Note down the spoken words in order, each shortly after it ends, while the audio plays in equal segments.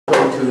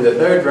to the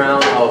third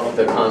round of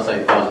the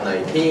Kansai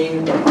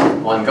 2019.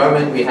 On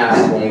government, we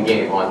have Wong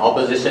Ging. On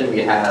opposition,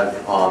 we have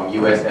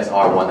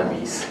USSR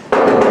wannabes.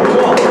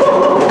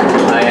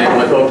 I am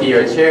Matoki,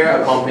 your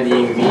chair.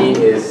 Accompanying me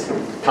is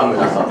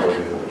Tamura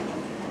Satoru.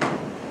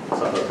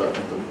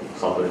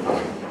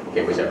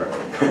 Okay, whichever.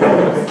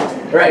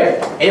 Right.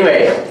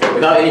 Anyway,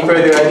 without any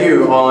further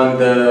ado, on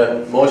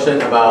the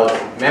motion about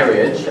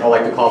marriage, I'd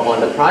like to call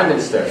upon the Prime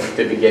Minister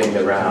to begin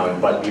the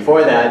round. But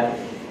before that,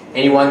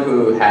 anyone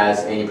who has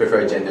any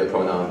preferred gender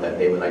pronoun that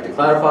they would like to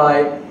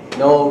clarify?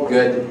 No?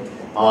 Good.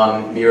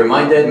 Be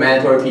reminded,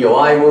 mandatory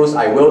POI rules.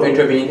 I will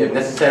intervene if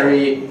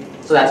necessary.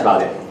 So that's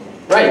about it.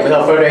 Right.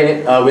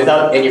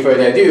 Without any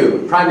further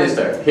ado, Prime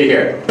Minister,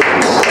 here.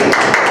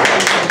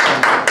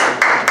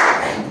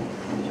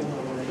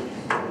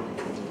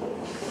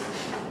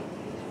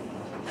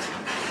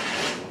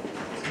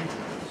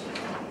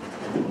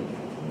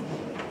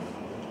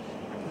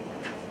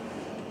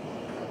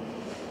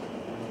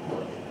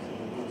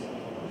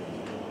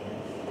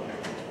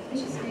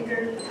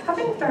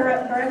 Having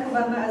Barack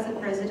Obama as a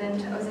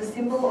president, as a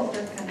symbol of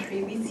that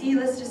country, we see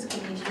less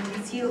discrimination,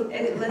 we see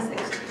less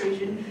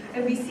exclusion,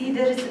 and we see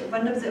that it's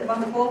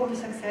one form of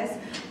success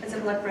as a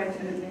Black rights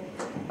movement.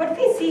 What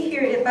we see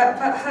here,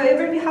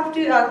 however, we have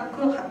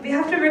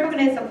to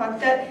recognize the fact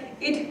that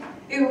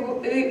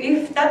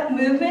if that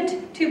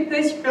movement to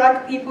push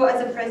Black people as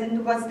a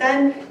president was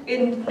done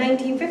in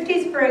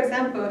 1950s, for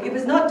example, it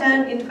was not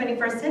done in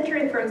 21st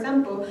century, for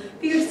example,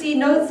 we would see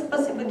no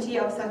possibility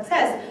of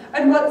success.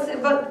 And what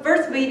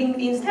was waiting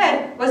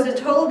instead was the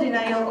total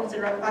denial of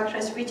the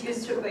actress, which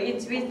is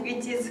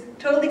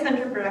totally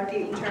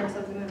counterproductive in terms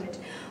of the movement.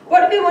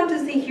 What we want to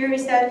see here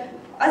is that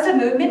as a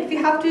movement, we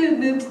have to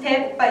move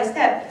step by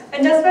step,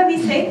 and that's why we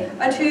say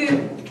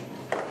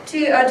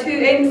to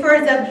aim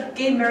for the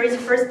gay marriage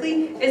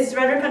firstly is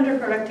rather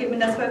counterproductive,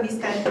 and that's why we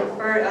stand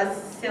for a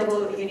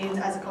civil union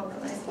as a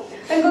compromise.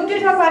 I'm going to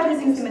talk about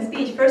this in my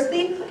speech.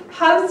 Firstly,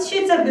 how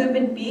should the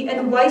movement be,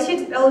 and why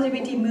should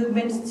LGBT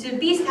movements to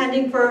be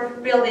standing for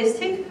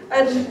realistic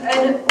and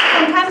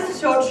sometimes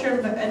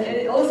short-term,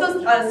 and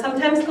also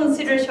sometimes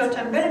consider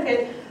short-term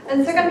benefit.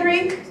 And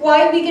secondly,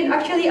 why we can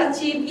actually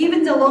achieve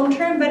even the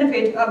long-term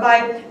benefit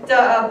by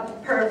the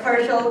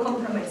partial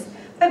compromise.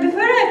 But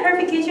before that,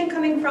 clarification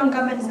coming from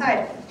government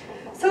side.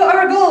 So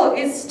our goal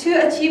is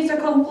to achieve the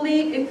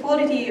complete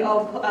equality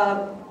of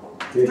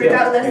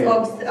regardless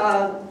of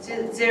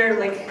their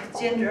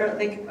gender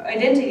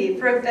identity.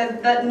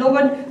 That no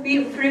one,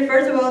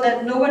 first of all,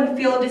 that no one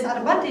feel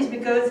disadvantaged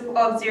because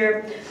of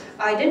their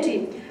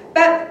identity.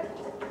 But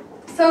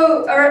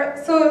so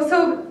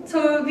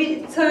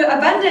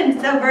abandon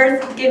the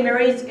word gay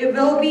marriage, it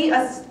will be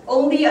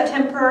only a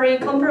temporary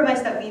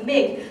compromise that we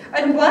make.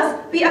 And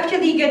once we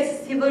actually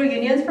get civil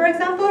unions, for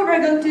example,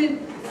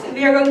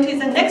 we are going to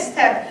the next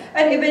step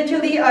and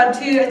eventually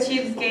to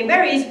achieve gay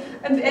marriage.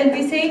 And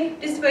we say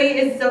this way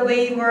is the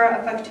way more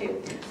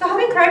effective. So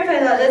having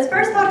clarified that, let's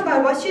first talk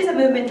about what should the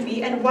movement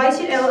be and why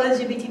should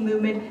LGBT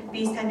movement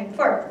be standing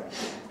for.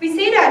 We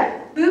say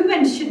that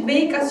movement should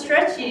make a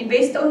strategy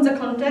based on the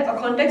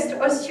context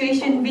or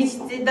situation which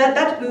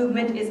that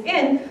movement is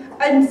in,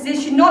 and they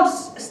should not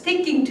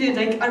sticking to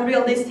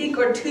unrealistic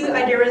or too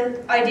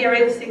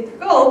idealistic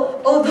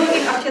goal, although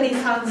it actually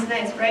sounds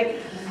nice, right?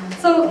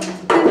 So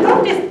to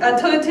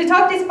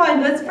talk this point,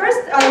 let's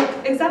first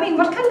examine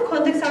what kind of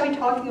context are we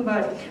talking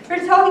about.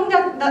 We're talking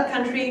that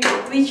country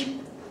which,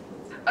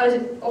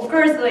 of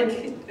course,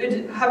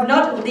 have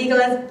not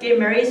legalized gay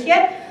marriage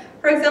yet.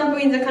 For example,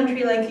 in the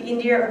country like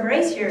India or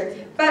Malaysia,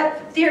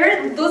 but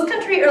those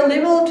countries are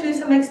liberal to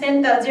some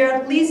extent that they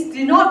at least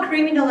do not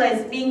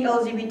criminalize being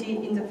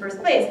LGBT in the first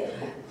place.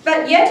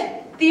 But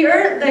yet,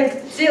 they're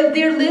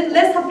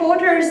less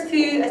supporters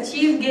to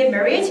achieve gay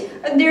marriage,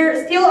 and there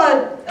are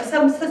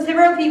still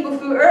several people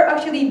who are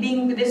actually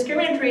being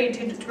discriminatory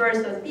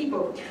towards those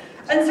people.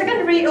 And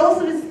secondly,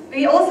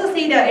 we also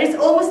say that it's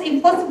almost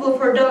impossible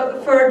for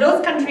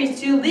those countries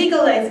to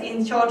legalize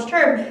in short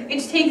term.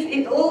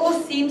 It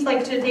almost seems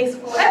like it takes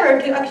forever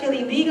to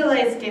actually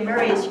legalize gay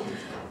marriage.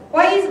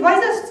 Why is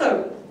that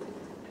so?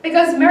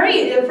 Because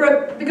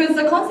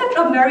the concept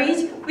of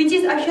marriage, which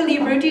is actually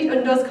rooted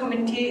in those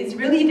communities, is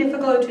really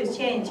difficult to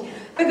change.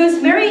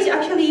 Because marriage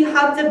actually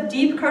has a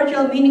deep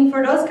cultural meaning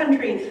for those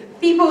countries.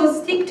 People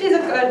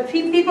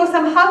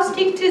somehow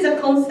stick to the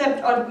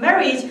concept of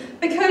marriage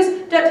because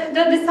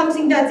that is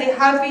something that they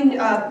have been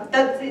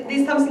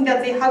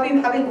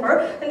having for,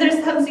 and there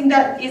is something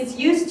that is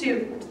used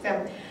to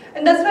them.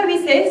 And that's why we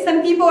say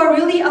some people are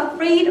really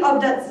afraid of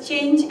that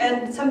change,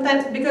 and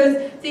sometimes because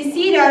they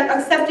see that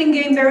accepting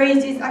gay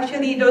marriage is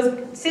actually those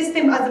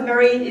system as a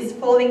marriage is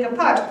falling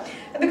apart.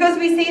 And because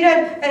we say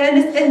that,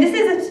 and this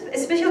is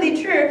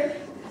especially true,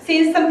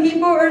 since some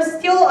people are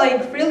still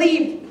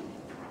really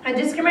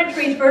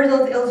discriminatory towards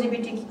those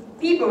LGBT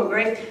people,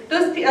 right?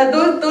 Those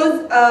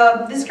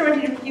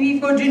discriminatory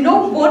people do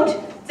not want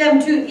them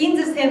to in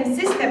the same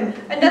system,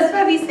 and that's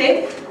why we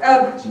say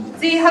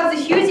they have the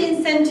huge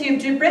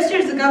incentive to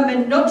pressure the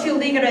government not to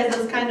legalize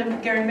those kind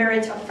of gay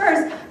marriage at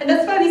first, and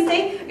that's why we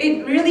say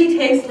it really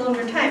takes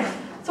longer time.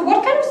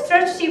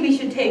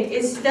 take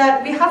is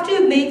that we have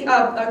to make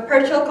a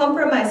partial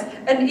compromise,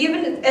 and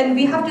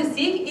we have to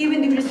seek,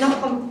 even if it's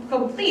not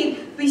complete,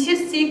 we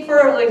should seek for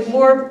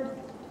more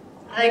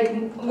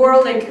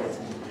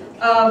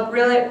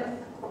really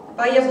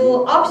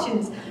viable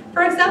options.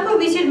 For example,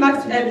 we should why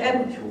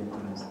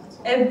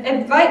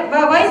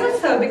is it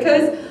so?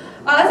 Because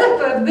as a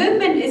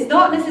movement is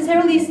not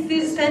necessarily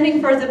standing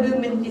for the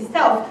movement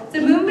itself. The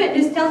movement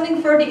is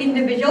standing for the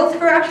individuals who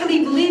are actually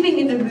believing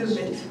in the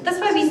movement. That's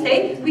why we say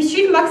we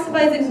should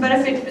maximize the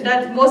benefit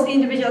that most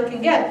individual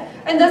can get.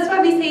 And that's why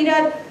we say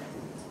that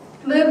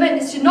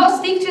movement should not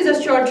stick to the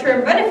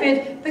short-term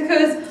benefit,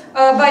 because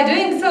by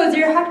doing so,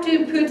 they have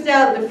to put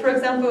out, for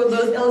example,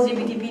 those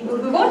LGBT people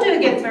who want to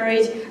get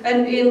married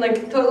and in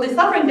totally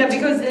suffering them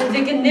because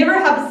they can never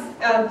have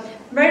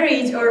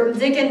marriage, or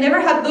they can never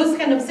have those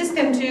kind of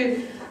system to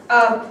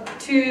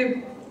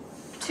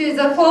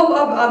the form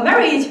of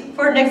marriage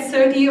for next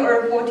 30 or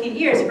 40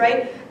 years, right?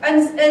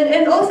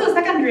 And also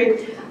secondary,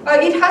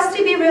 it has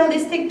to be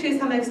realistic to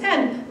some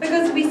extent,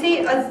 because we say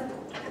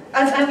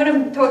as I'm going to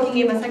be talking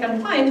in my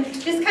second point,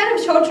 this kind of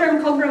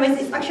short-term compromise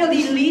is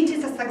actually lead to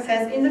the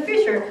success in the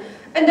future.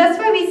 And that's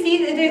why we see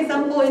the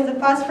example in the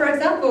past, for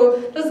example,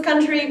 those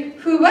countries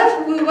who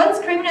once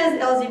criminalized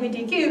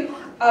LGBTQ,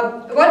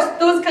 what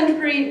those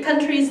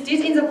countries did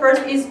in the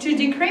first is to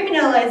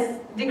decriminalize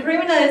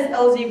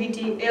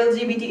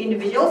LGBT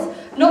individuals,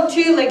 not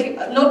to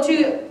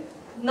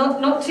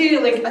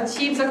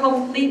achieve the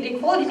complete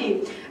equality.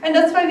 And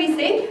that's why we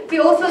say we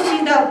also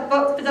see that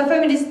the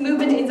feminist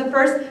movement as a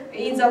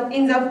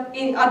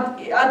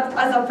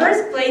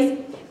first place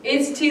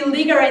is to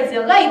legalize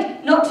the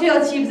right, not to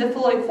achieve the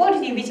full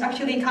equality, which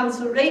actually comes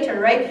later,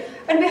 right?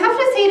 And we have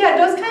to say that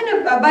those kind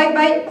of by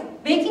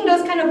making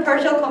those kind of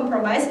partial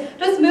compromise,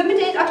 those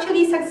movements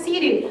actually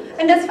succeeded.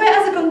 And that's why,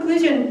 as a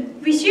conclusion,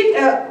 we should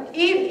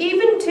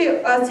even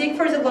to seek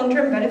for the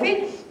long-term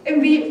benefit,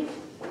 and we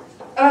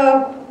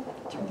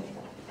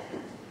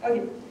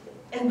okay.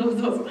 And those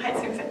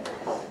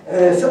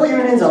civil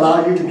unions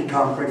allow you to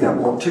become, for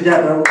example,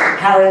 together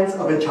parents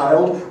of a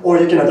child, or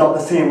you can adopt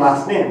the same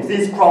last names.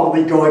 These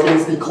probably go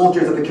against the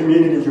cultures of the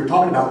communities you're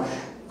talking about.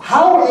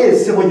 How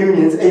is civil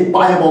unions a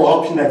viable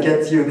option that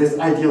gets you this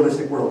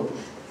idealistic world?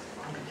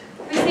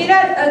 We say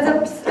that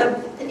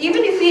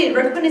even if we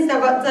recognize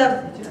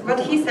what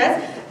he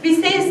says, we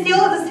say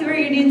still the civil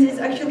unions is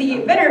actually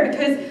better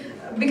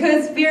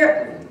because we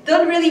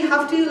don't really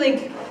have to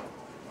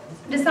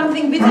do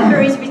something with the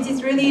marriage which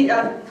is really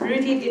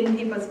rooted in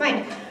people's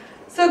mind.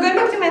 So going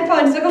back to my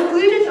point, the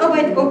conclusion of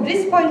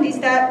this point is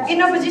that in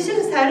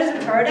opposition status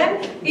paradigm,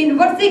 in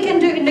what they can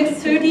do in the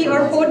next 30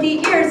 or 40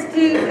 years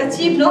to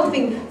achieve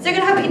nothing, they're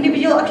going to have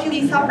individual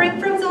actually suffering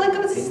from the lack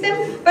of a system,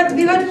 but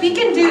what we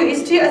can do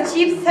is to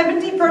achieve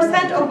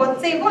 70% of what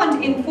they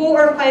want in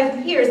 4 or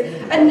 5 years,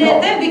 and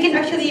then we can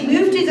actually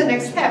move to the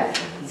next step.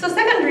 So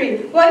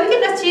secondary, why we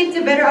can achieve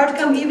the better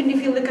outcome even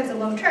if you look at the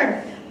long term?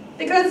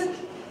 Because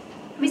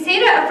we say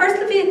that,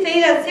 firstly, we say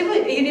that civil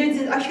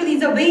unions is actually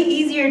the way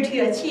easier to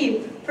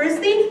achieve.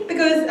 Firstly,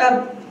 because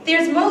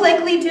there's more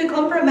likely to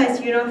compromise,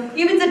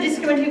 even the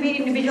discriminated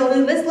individual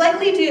is less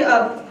likely to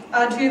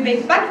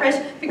make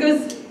backlash,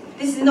 because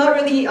this is not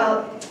really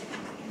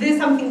do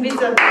something with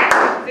the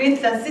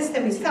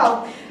system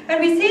itself.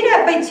 And we say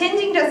that by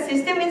changing the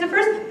system in the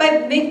first, by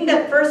making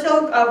that first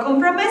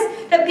compromise,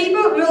 that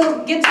people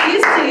will get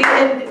used to it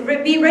and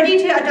be ready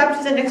to adapt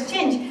to the next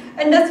change.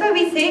 And that's why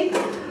we say,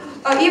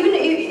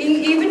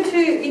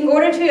 in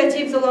order to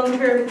achieve the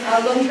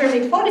long-term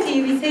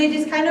equality, we say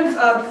this kind of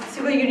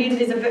civil union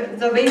is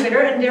the way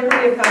better, and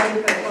therefore we apply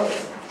it as well.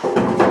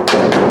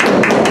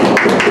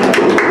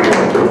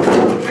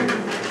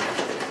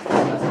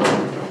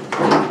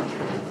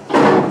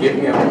 Give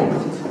me a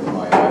moment.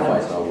 My Wi-Fi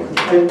is not working.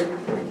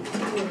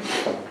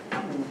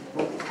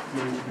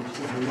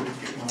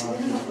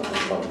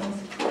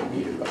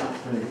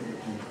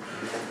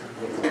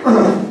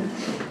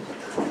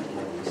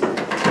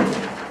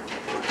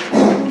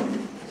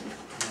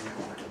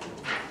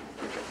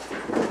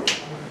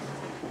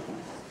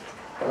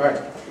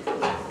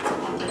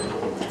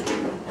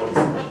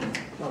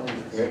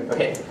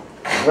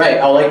 Right,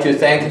 I would like to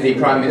thank the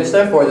Prime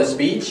Minister for the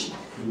speech.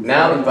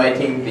 Now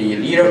inviting the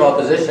Leader of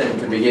Opposition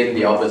to begin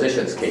the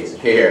opposition's case.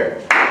 Here.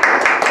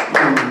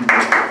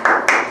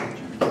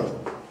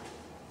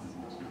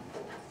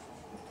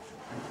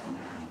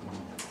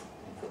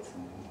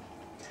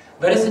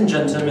 Ladies and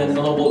gentlemen,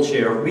 Honorable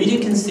Chair, we do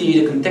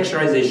concede the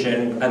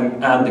contextualization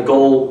and the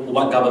goal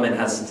what the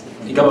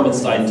government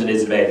side in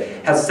today's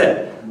debate has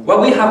set. What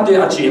we have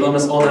to achieve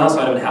almost on our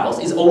side of the house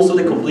is also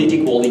the complete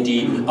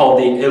equality of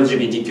the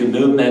LGBTQ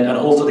movement, and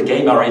also the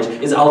gay marriage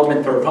is ultimate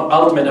and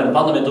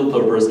fundamental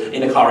purpose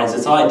in the current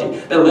society.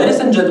 But ladies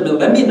and gentlemen,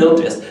 let me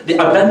notice the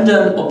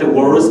abandon of the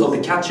words of the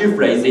catchy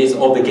phrases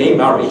of the gay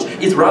marriage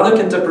is rather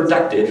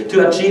counterproductive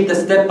to achieve the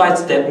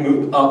step-by-step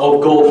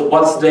of goal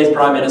what today's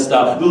Prime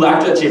Minister would like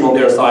to achieve on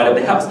their side of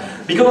the house.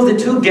 Because the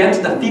two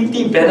get the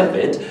 50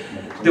 benefit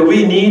that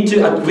we need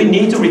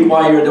to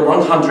require the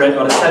 100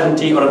 or the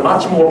 70 or a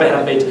much more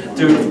benefit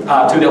to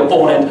the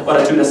opponent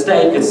or to the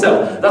state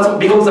itself. That's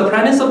because the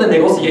premise of the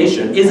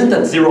negotiation isn't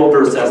that 0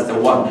 versus the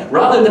 1.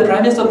 Rather, the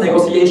premise of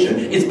negotiation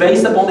is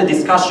based upon the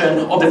discussion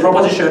of the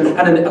proposition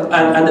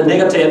and the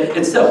negative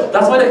itself.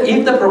 That's why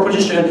if the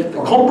proposition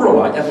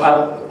compromise,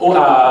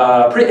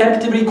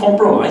 preemptively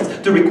compromise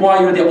to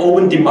require their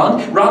own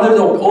demand, rather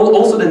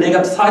also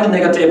the side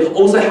negative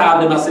also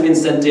have the massive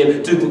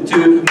incentive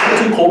to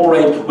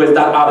cooperate with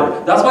that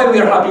other. That's why we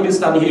are happy to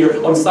stand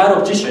here on side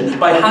opposition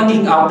by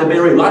hanging up the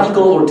very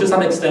radical or to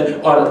some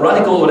extent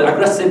radical or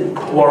aggressive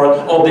word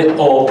of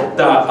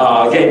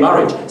the gay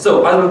marriage.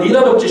 So as a leader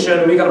of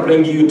opposition, we're going to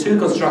bring you two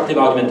constructive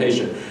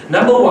argumentation.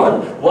 Number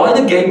one, why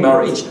the gay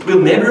marriage will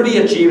never be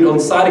achieved on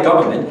side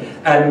government,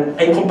 and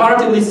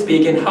comparatively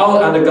speaking, how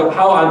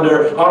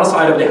under our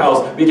side of the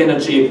house we can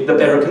achieve the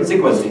better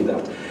consequence in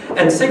that.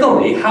 And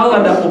secondly, how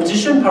under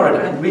opposition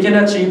paradigm we can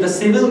achieve the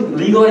civil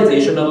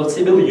legalization of the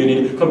civil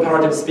union,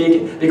 comparatively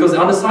speaking. Because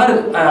on the side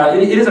of,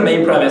 it is a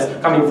main premise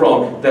coming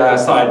from the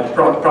side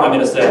Prime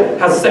Minister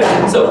has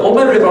said. So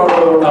open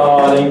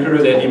rebuttal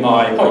included in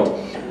my point.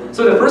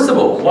 So first of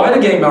all, why the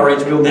gay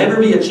marriage will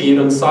never be achieved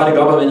on side of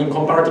government in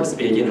comparative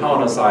speaking, how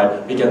on the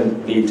side we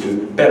can lead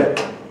to better.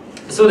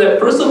 So that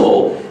first of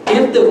all,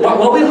 if the,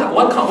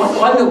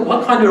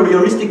 what kind of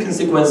realistic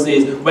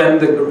consequences when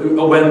the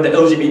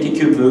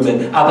LGBTQ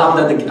movement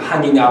abandoned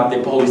hanging up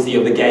the policy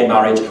of the gay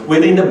marriage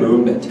within the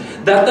movement,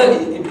 that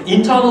the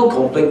internal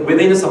conflict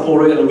within the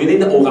supporter and within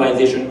the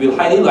organization will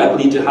highly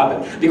likely to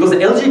happen, because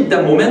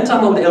the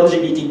momentum of the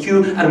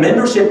LGBTQ and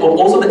membership of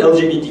also the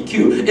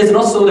LGBTQ is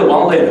not so the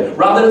one layer,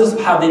 rather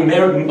have the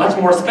much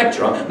more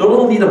spectrum. Not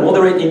only the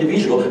moderate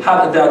individual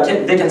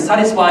they can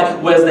satisfy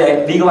with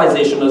the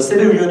legalization of the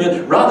civil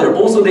union, rather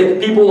also the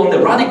people on the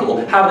radical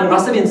have the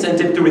massive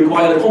incentive to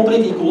require the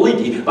complete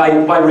equality by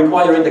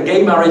requiring the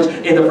gay marriage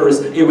in the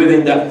first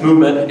within the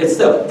movement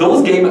itself.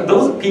 Those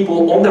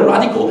people on the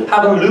radical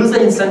have a loser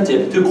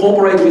incentive to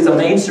cooperate with the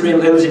mainstream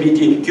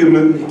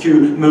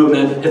LGBTQ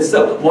movement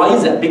itself. Why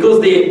is that? Because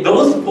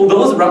those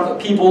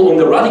people on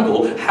the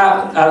radical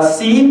have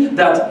seen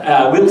that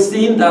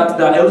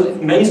the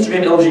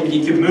mainstream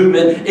LGBTQ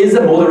movement is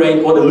the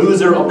moderate or the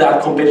loser of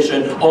that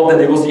competition of the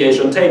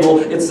negotiation table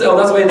itself.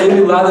 That's why they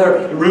will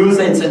rather lose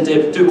the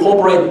incentive to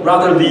cooperate,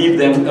 rather leave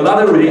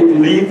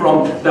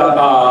from the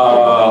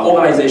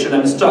organization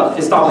and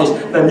establish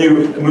the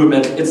new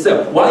movement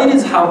itself. Why it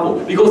is harmful?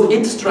 Because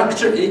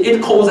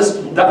it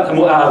causes that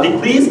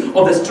decrease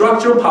of the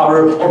structural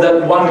power of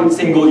that one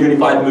single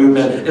unified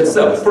movement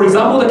itself. For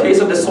example, the case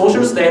of the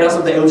social status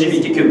of the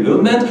LGBTQ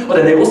movement, or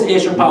the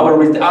negotiation power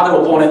with the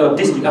other opponent of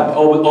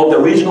the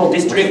regional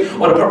district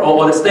or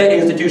the state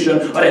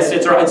institution, or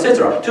etc.,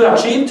 etc.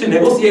 To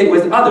negotiate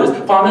with others,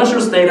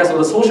 financial status or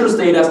the social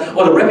status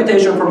or the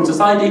reputation from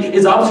society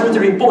is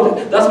absolutely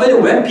important. That's why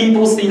when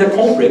people see the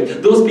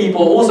conflict, those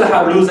people also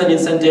have lose an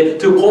incentive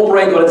to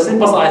cooperate or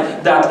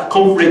sympathize that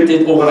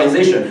conflicted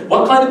organization.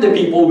 What kind of the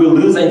people will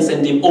lose an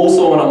incentive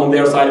also on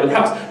their side of the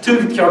house?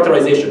 Two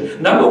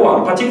characterization. Number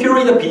one,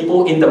 particularly the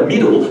people in the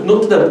middle,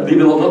 not the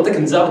liberal, not the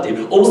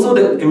conservative, also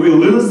will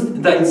lose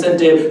the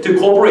incentive to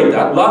cooperate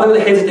that, rather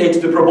than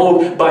hesitate to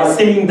provoke by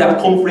seeing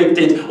that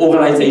conflicted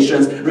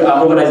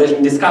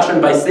organization discussion,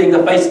 by seeing the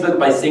Facebook,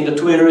 by seeing the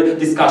Twitter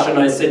discussion,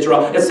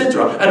 etc.,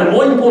 etc. And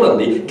more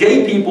importantly,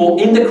 gay people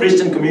in the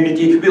Christian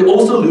community will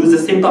also lose the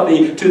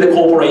sympathy to the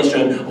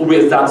cooperation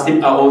with that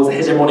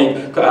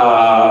hegemonic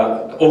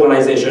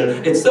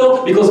organization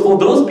itself, because for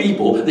those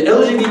people, the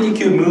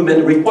LGBTQ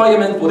movement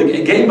requirement for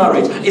the gay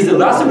marriage is the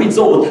last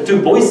resort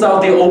to voice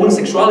out their own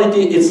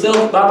sexuality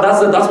itself, but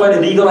that's why the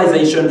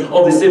legalization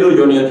of the civil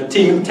union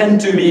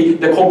tend to be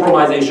the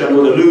compromisation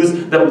or the lose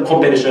the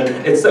competition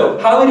itself.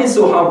 How it is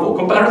so harmful?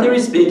 Comparatively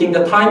speaking,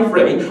 the time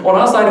frame on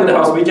our side of the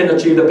house, we can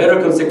achieve the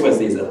better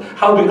consequences.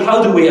 How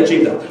do we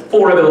achieve that?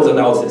 4 levels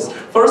analysis.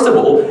 First of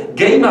all,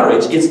 gay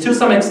marriage is to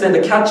some extent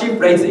the catchy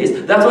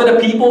phrases. That's why the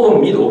people in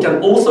the middle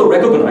can also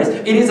recognize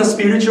it is a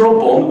spiritual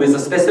bond with a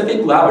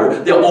specific lover,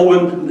 their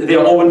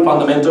own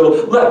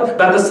fundamental love.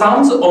 But the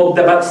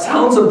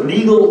sounds of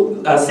legal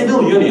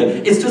civil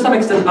union is to some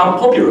extent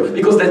unpopular,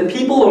 because the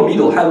people in the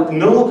middle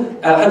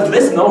have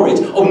less knowledge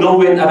of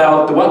knowing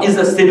about what is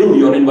a civil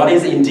union, what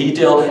is in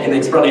detail and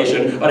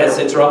explanation,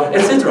 etc.,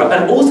 etc.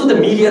 And also the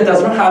media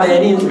does not have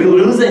will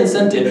lose the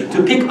incentive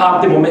to pick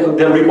up the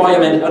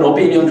requirement and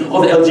opinion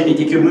of the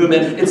LGBTQ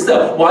movement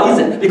itself. Why is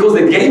it? Because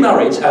the gay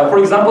marriage, for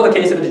example, the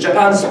case of the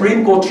Japan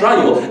Supreme Court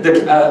trial,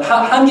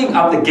 hanging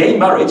up the gay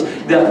marriage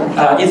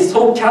is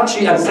so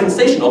catchy and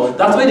sensational.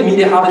 That's why the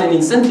media have an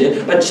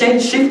incentive, but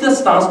shift the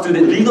stance to to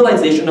the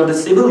legalization of the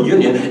civil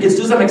union is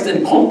to some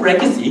extent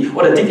complexity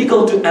or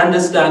difficult to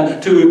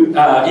understand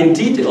in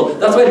detail.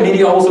 That's why the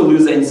media also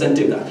lose the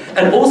incentive there.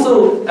 And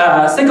also,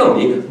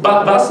 secondly,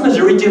 vast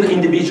majority of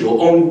individuals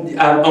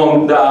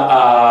on the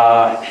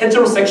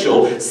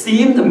heterosexual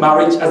see the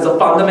marriage as a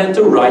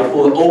fundamental right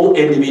for all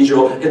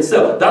individual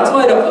itself. That's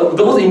why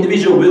those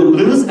individuals will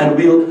lose and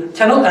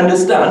cannot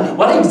understand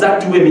what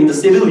exactly mean the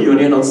civil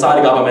union on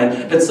side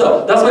government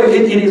itself. That's why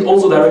it is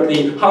also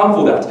directly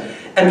harmful that.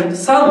 And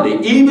sadly,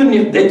 even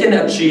if they can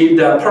achieve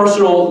the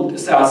personal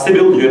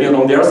civil union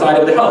on their side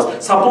of the house,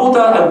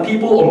 supporter and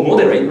people of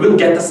moderate will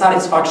get the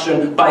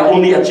satisfaction by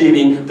only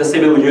achieving the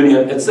civil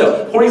union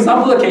itself. For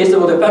example, the case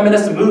of the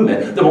feminist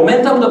movement, the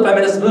momentum of the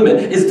feminist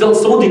movement is still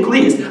so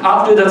decreased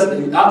after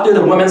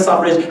the women's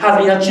suffrage has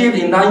been achieved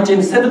in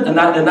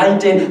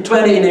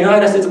 1920 in the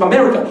United States of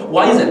America.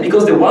 Why is it?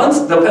 Because once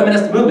the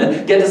feminist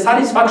movement get the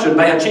satisfaction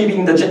by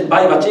getting the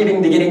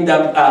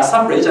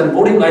suffrage and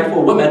voting right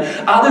for women,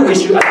 other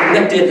issues are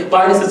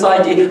by the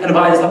society and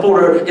by the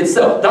supporter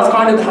itself. That's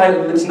kind of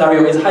the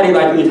scenario is highly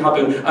likely to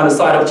happen on the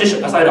side of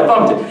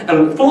family.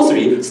 And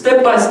fourthly,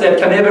 step by step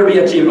can never be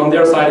achieved on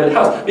their side of the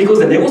house because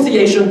the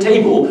negotiation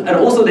table and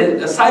also the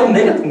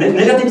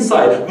negative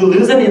side will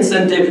lose an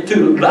incentive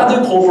to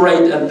rather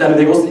cooperate and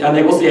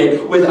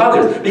negotiate with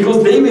others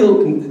because they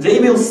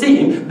will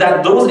see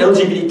that those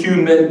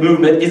LGBTQ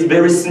movement is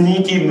very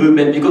sneaky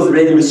movement because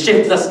they will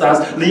shift the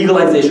stance,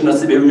 legalization of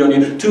civil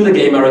union to the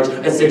gay marriage,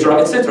 etc.,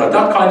 etc.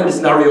 That kind of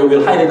scenario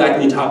will highly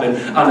likely to happen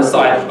on the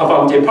side of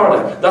family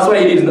partner. That's why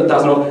it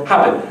does not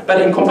happen. But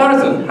in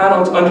comparison,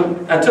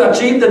 to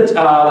achieve the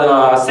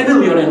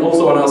civil union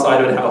also on our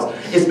side of the house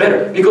is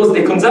better because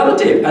the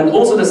conservative and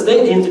also the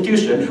state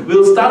institution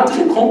will start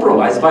to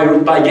compromise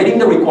by getting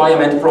the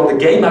requirement from the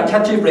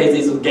catchy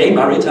phrases of gay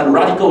marriage and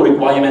radical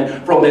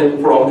requirement from the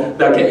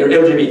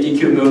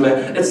LGBTQ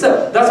movement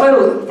itself. That's why,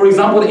 for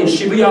example, in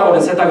Shibuya or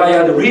the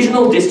Setagaya, the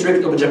regional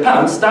district of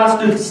Japan starts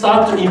to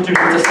introduce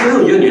the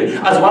civil union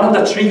as one of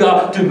the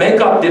trigger to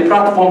make up the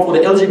platform for the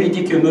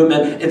LGBTQ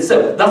movement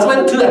itself. That's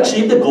why to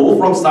achieve the goal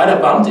from side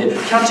of family,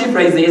 catchy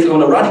phrases or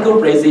radical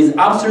phrases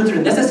absolutely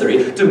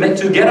necessary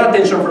to get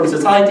attention from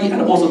society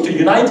and also to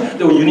unite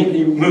the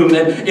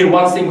movement in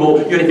one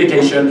single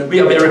unification. We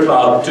are very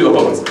proud to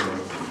oppose.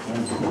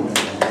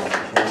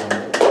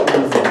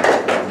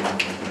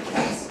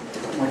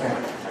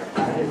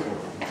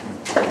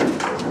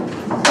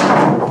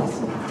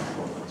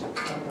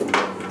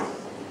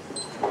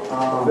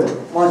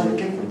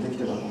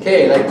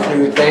 Okay, I'd like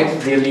to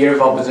thank the Leader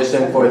of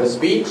Opposition for the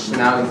speech.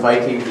 Now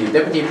inviting the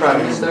Deputy Prime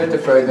Minister to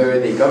further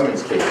the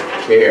government's case.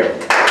 Here.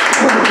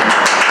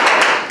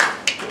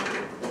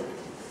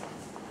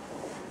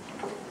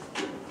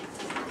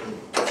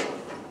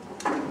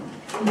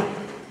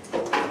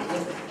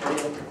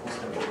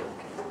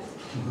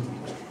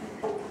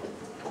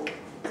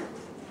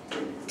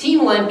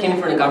 Team line came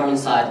from the government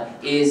side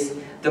is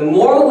the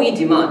more we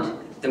demand,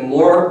 the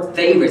more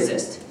they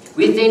resist.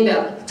 We think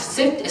that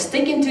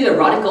sticking to the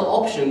radical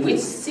option,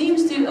 which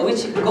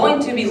going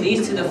to be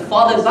lead to the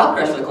further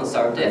backlash for the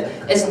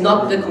conservative, is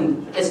not the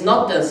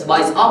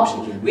wise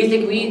option. We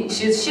think we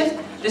should shift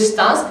the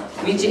stance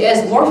which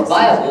is more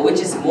viable, which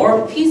is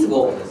more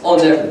feasible for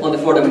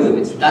the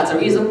movement. That's the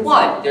reason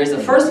why there is a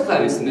first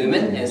feminist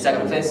movement and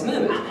second feminist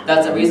movement.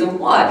 That's the reason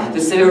why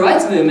the civil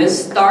rights movement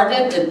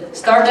started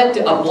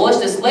to abolish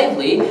the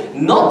slavery,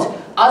 not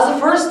as a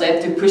first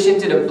step to push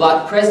into the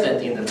black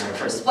president in the very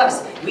first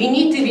place. We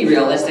need to be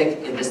realistic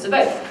in this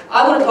debate.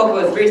 I want to talk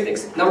about three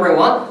things. Number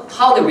one,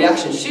 how the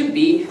reaction should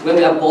be when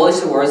we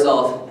abolish the words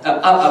of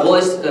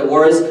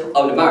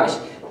the marriage.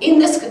 In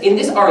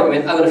this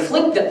argument, I'm going to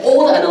flip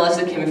all the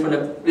analysis coming from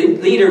the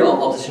leader of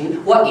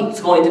opposition, what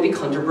it's going to be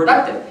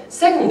counterproductive.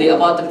 Secondly,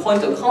 about the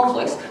point of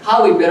conflicts,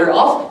 how we're better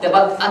off,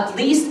 but at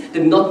least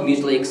they're not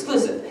mutually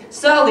exclusive.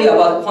 Thirdly,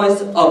 about the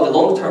points of the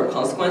long-term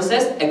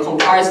consequences and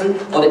comparison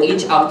of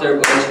each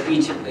actor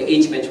which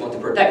each bench want to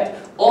protect.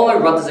 All my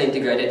what is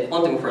integrated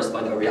onto the first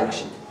point of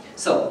reaction.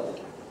 So,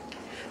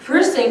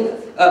 first thing,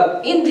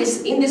 in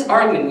this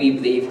argument we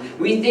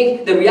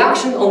think the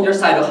reaction on their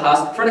side of the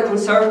house for the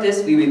conservatives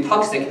will be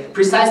toxic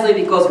precisely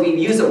because we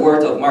use the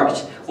word of marriage.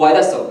 Why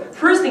that's so?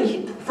 First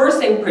thing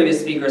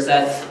previous speaker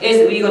said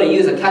is we're going to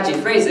use catchy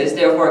phrases,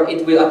 therefore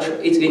it will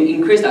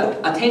increase the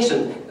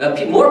attention,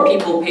 more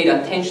people paid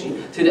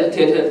attention to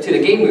the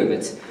gay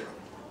movement.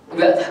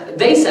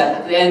 They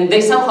said, and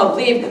they somehow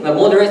believe that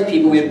moderate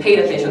people will pay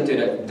attention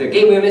to the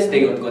gay movements,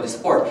 they will go to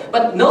support.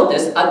 But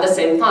notice, at the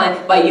same time,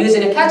 by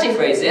using the catchy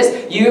phrases,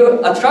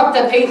 you attract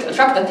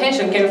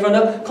attention coming from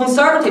the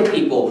conservative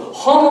people,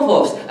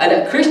 homophobes, and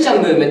the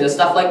Christian movement and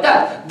stuff like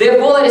that.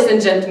 Therefore, ladies and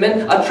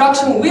gentlemen,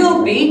 attraction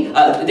will be,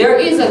 there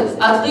is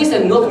at least a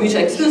not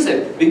mutually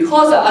exclusive,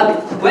 because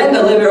when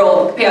the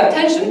liberal pay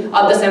attention,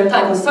 at the same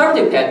time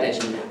conservative pay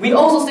attention. We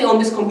also see on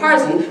this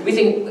comparison, we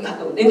think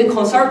in the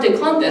conservative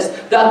contest,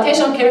 the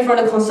attention coming from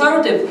the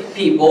conservative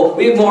people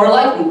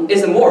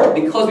is more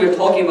because we're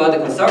talking about the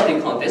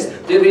conservative contest.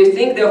 Do we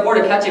think therefore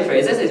the catchy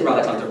phrases is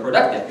rather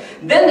counterproductive?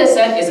 Then they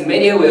said is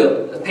media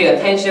will pay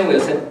attention, will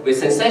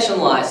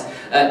sensationalize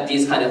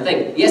these kind of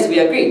things. Yes, we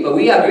agree, but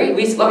we agree.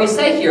 What we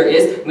say here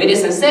is media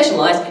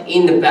sensationalize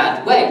in the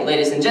bad way,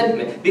 ladies and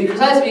gentlemen.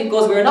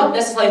 Because we're not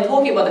necessarily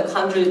talking about the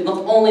countries,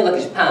 not only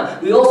like Japan,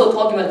 we're also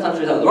talking about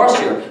countries like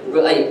Russia,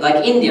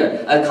 like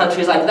India,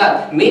 countries like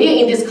that.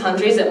 Media in these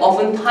countries are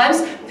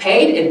oftentimes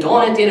paid and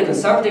donated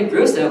conservative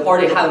groups, therefore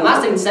they have a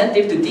massive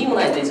incentive to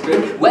demonize these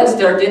groups when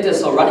they're did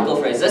so radical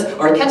phrases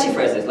or catchy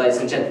phrases, ladies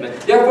and gentlemen.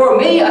 Therefore,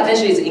 media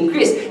attention is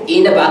increased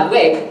in a bad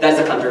way.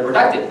 That's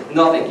counterproductive.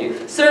 No, thank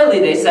you. Certainly,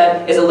 they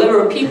said it's a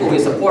liberal people who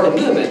support the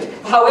movement.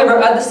 However,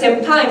 at the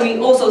same time, we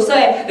also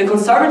say the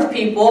conservative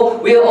people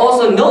will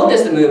also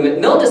notice the movement,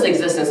 notice the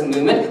existence of the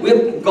movement,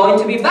 we're going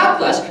to be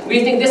backlash.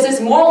 We think this is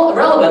more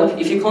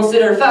relevant if you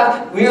consider the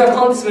fact we're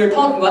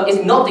talking about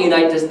is not the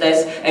United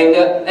States and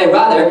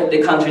rather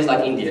the countries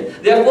like India.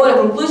 Therefore,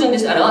 the conclusion of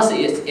this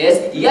analysis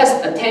is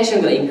yes,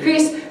 attention will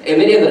increase,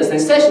 media will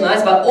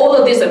sensationalize, but all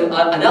of this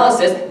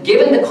analysis,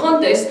 given the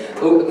context,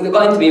 is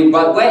going to be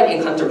way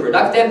and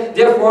counterproductive.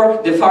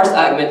 Therefore, the first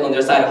argument on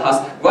their side of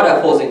house, what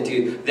opposing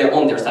to their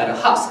on their side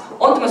of house.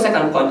 On to my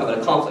second point about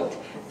the conflict.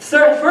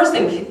 First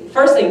thing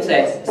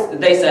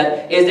they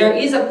said is there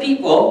is a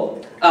people.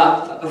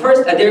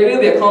 First, there will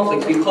be a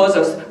conflict because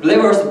of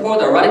liberal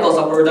supporter, radical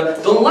supporter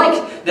don't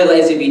like the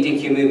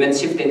LGBTQ movement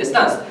shifting the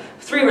stance.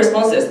 Three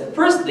responses.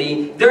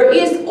 Firstly, there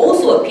is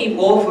also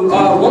people who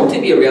want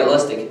to be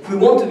realistic, who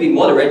want to be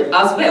moderate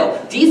as well.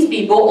 These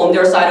people on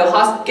their side of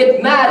house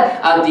get mad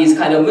at these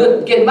kind of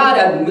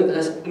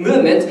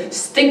movements,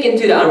 sticking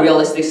to the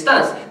unrealistic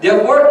stance.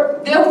 Therefore,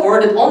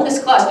 on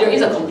this class there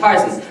is a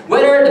comparison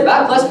whether the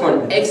backlash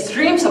from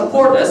extreme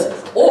supporters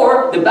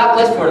or the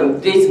backlash from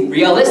this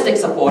realistic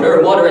supporter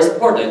or moderate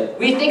supporter.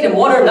 We think the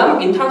moderate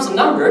in terms of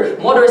number,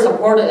 moderate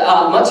supporter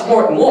are much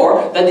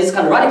more than this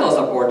kind of radical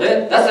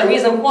supporter. That's the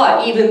reason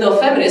why even though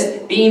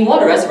feminists being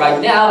moderates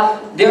right now,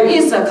 there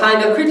is a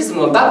kind of criticism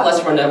of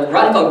backlash from the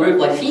radical group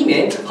like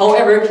female.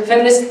 However,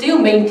 feminists still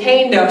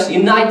maintain their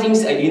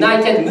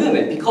united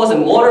movement because the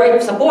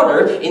moderate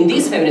supporter in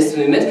this feminist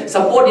movement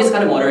support this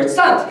kind of moderate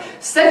stance.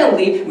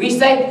 Secondly, we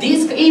say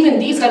even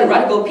these kind of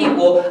radical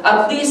people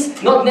at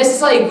least not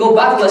necessarily go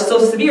backlash so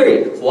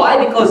severely.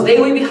 Why? Because they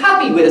will be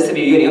happy with the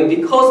civil union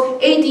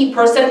because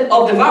 80%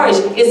 of the marriage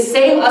is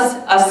same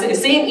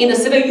in the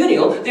civil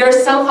union. They are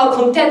somehow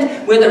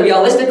content with a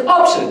realistic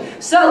option.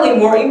 Certainly,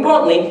 more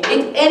importantly,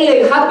 it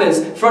anyway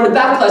happens from the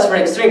backlash from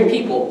extreme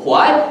people.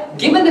 Why?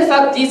 Given the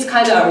fact this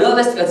kind of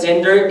realistic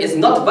agenda is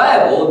not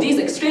viable, these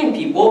extreme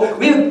people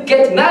will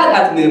get mad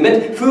at the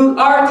movement who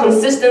are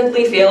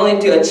consistently failing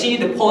to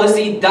achieve the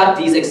policy that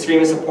these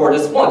extreme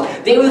supporters want.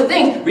 They will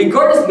think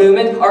regardless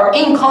movement are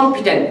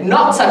incompetent,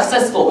 not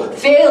successful,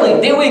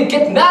 failing. They will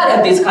get mad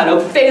at this kind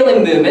of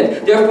failing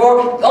movement.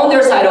 Therefore, on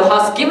their side of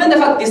us, given the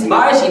fact this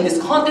marriage in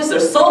this context are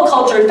so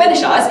culturally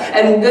fetishized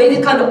and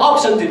the kind of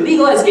option to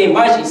legalize gay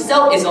marriage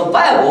itself is not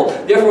viable,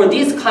 therefore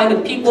these kind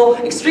of people,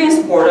 extreme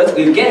supporters,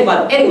 will get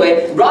mad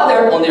anyway,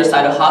 rather on their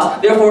side of house.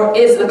 Therefore,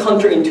 it's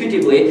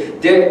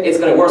counterintuitively, it's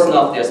going to worsen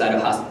off their side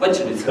of house. What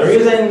should we say? The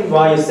reason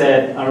why you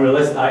said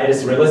it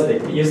is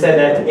realistic, you said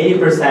that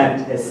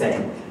 80% is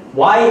same.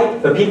 Why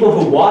the people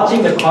who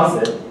watching the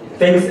concert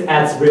thinks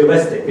as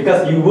realistic?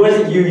 Because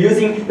you're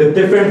using the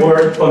different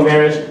word for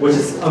marriage, which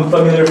is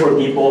unfamiliar for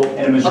people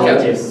in the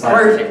majority of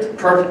society.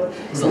 Perfect.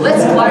 So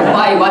let's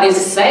clarify what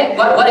is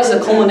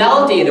the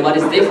commonality and what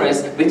is the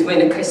difference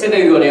between the civil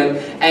union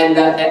and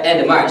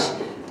the marriage.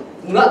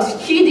 The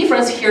key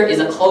difference here is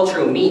a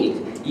cultural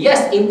meaning.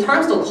 Yes, in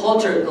terms of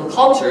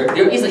culture,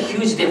 there is a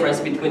huge difference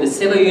between the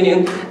civil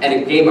union and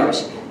the gay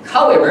marriage.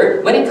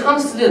 However, when it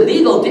comes to the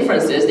legal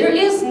differences, there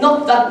is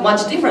not that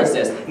much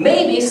differences.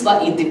 Maybe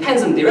it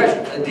depends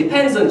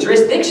on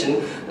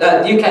jurisdiction.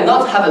 You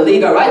cannot have a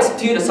legal rights to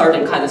do a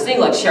certain kind of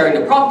thing, like sharing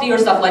the property or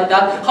stuff like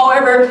that.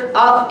 However,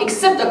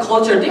 except the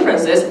culture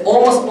differences,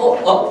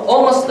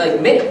 almost like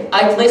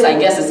at least I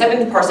guess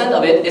 70%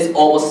 of it is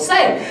almost the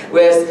same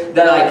with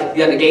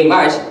the gay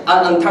marriage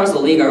in terms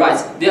of legal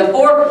rights.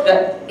 Therefore,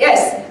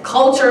 yes,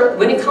 culture.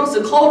 When it comes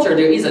to culture,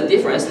 there is a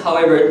difference.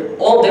 However,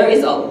 there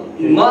is a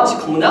much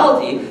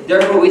commonality.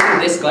 Therefore, we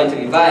think this is going to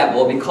be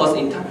viable because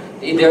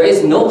there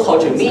is no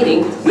culture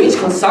meaning, which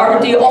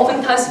conservatives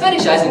oftentimes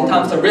fetishize in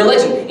terms of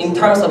religion, in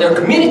terms of their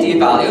community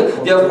value.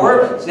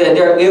 Therefore,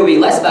 there will be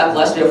less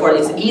backlash. Therefore,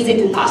 it's easy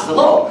to pass the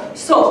law.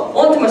 So,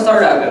 on to my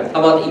third argument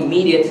about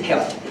immediate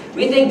help.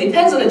 We think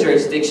depends on the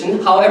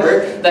jurisdiction.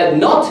 However, that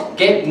not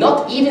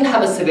even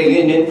have a civil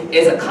union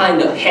is a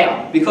kind of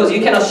hell because you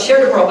cannot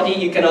share the property,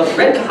 you cannot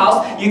rent a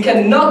house, you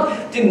cannot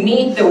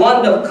meet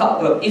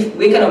if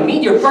we cannot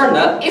meet your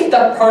partner if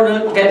that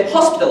partner get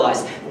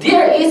hospitalized.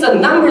 There is a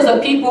numbers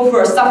of people who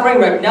are suffering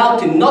right now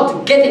to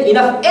not get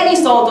enough any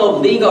sort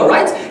of legal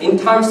rights in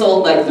terms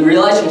of the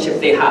relationship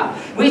they have.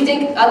 We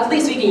think at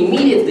least we can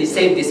immediately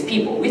save these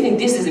people. We think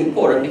this is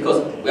important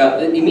because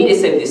immediately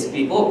save these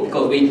people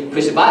because we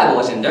push the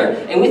viable agenda,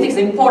 and we think it's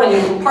important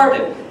and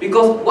comparative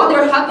because what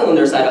will happen on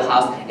their side of the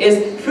house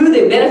is who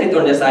they benefit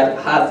on their side of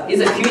the house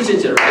is a future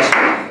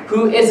generation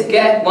who is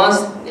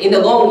once in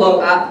the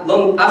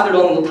after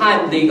long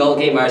time, legal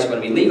gay marriage is going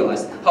to be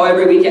legalized.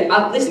 However, we can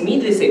at least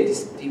mediate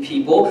these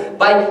people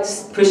by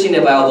pushing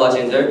the viable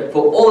gender.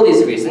 For all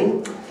these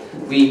reasons,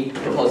 we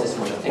propose this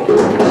motion. Thank you.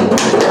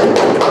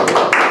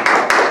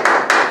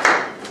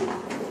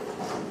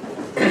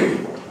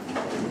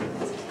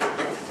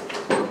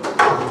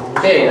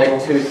 Okay, I'd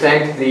like to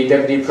thank the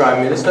Deputy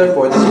Prime Minister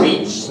for the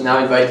speech.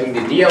 Now inviting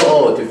the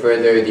DLO to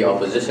further the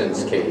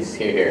opposition's case.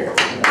 Here.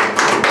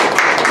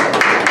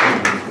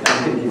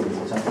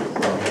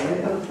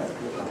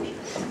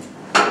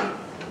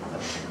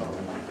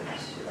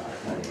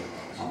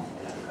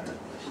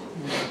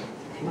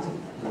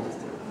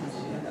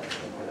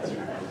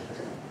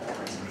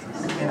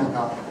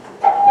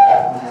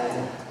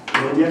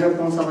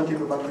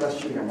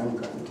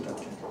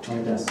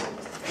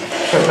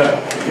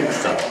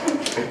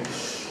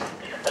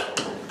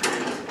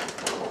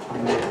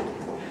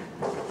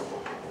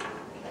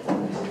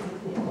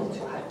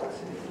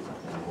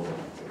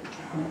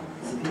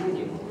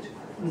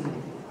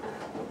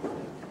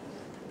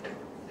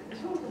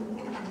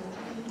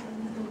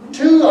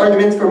 Two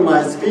arguments from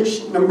my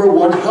speech. Number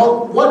one,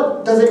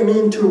 what does it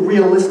mean to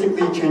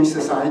realistically change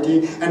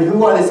society, and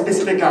who are the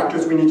specific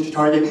actors we need to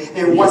target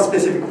in what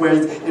specific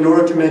ways in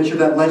order to make sure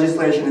that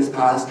legislation is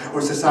passed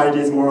or society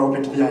is more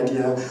open to the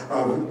idea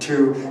of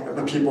two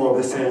people of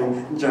the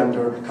same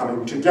gender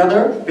coming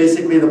together.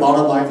 Basically, the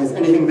bottom line is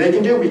anything they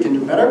can do, we can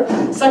do better.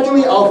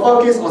 Secondly, I'll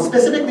focus on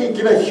specifically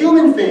give a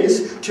human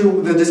face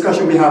to the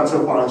discussion we have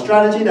so far on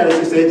strategy, that is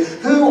to say,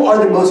 who are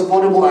the most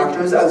vulnerable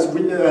actors as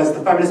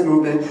the feminist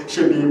movement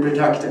should be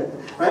protected,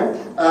 right?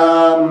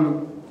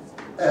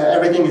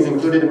 Everything is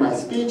included in my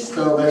speech,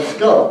 so let's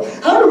go.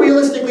 How to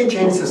realistically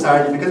change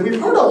society? Because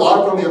we've heard a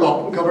lot from the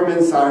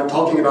government side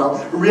talking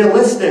about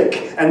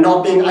realistic and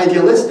not being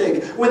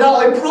idealistic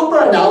without a proper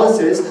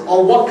analysis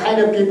on what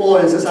kind of people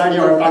in society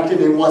are affected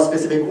in what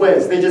specific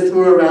ways. They just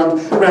threw around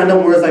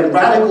random words like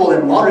radical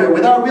and moderate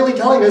without really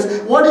telling us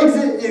what is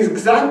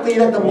exactly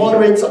that the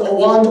moderates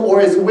want or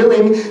is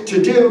willing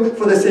to do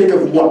for the sake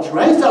of what,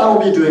 right? So I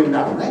will be doing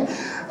that, right?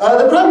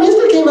 The Prime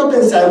Minister came up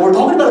and said, we're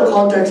talking about a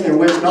context in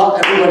which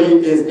not everybody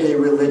is a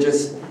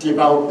religious,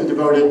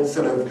 devoted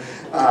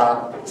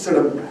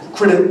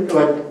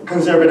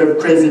conservative,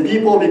 crazy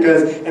people,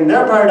 because in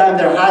their paradigm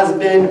there has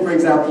been, for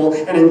example,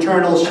 an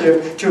internal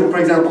shift to, for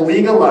example,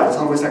 legalize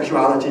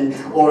homosexuality,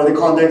 or the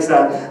context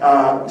that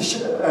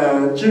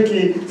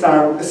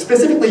Juki-san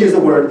specifically used the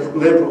word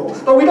liberal.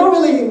 But we don't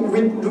really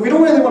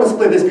want to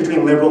split this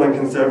between liberal and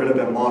conservative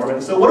and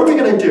moderate. So what are we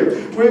going to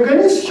do? We're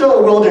going to show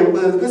a world in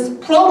this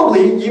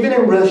probably, even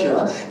in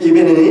Russia,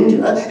 even in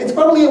India, it's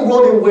probably a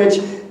world in which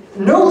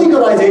no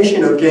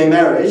legalization of gay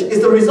marriage is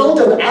the result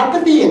of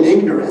apathy and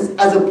ignorance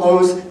as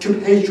opposed to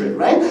hatred,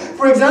 right?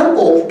 For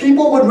example,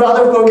 people would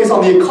rather focus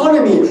on the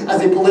economy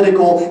as a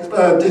political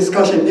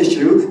discussion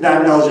issue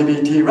than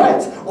LGBT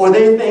rights. Or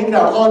they think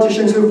that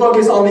politicians who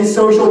focus on the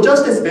social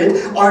justice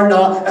bit are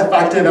not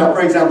effective at,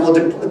 for example,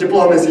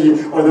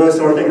 diplomacy or those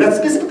sort of things. That's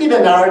specifically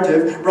the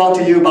narrative brought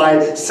to you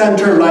by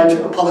center-right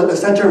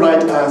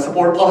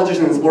support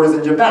politicians and supporters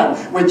in Japan,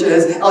 which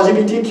is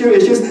LGBTQ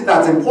issues,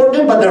 that's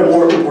important, but there are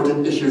more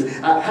important issues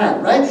at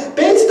hand, right?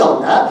 Based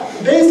on that,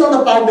 based on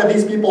the fact that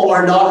these people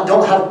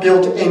don't have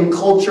built-in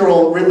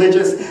cultural,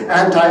 religious,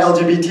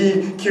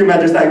 anti-LGBTQ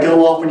measures that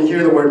go off when you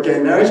hear the word gay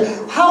marriage,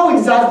 how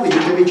exactly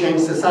do we change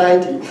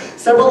society?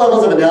 Several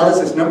levels of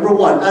analysis. Number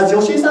one, as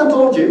Yoshi-san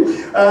told you,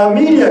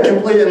 media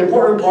can play an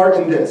important part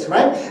in this,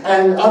 right?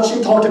 And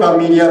Achi talked about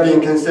media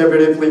being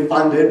conservatively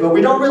funded, but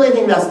we don't really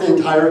think that's the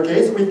entire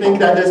case. We think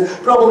that there's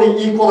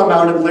probably equal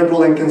amount of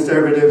liberal and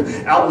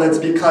conservative outlets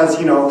because,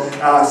 you know,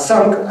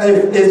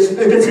 if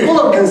it's full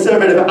of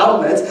conservative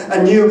outlets,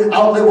 a new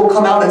outlet will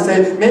come out and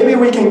say, maybe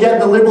we can get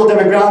the liberal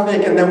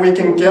demographic and then we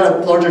can get a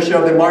larger share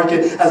of the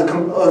market as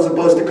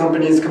opposed to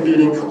companies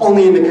competing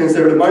only in the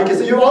conservative market.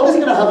 So you're always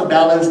going to have a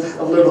balance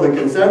of liberal and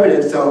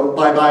conservative, so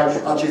bye-bye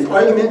Achi's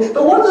argument.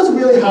 But what does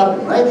really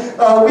happen, right?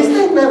 We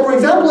think that, for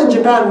example, in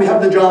Japan we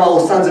have the drama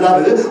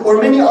Osanzurabu,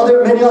 or many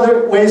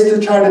other ways to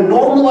try to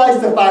normalize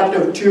the fact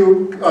of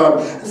two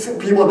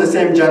people of the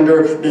same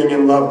gender being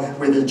in love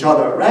with each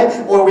other, right?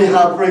 Or we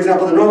have, for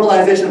example, the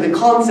normalization of the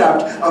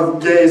concept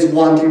of gays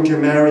wanting to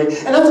marry,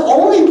 and that's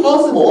only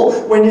possible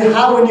when you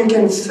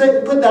can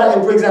put that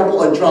in, for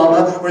example, a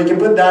drama, or you can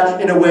put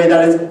that in a way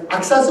that is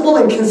accessible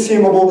and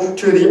consumable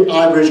to the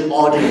average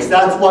audience.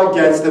 That's what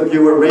gets the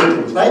viewer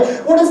ratings, right?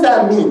 What does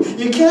that mean?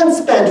 You can't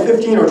spend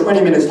 15 or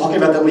 20 minutes talking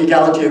about the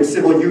legality of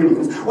civil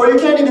unions, or you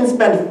can't even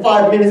spend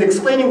 5 minutes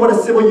explaining what a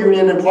civil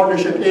union and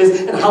partnership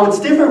is and how it's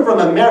different from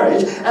a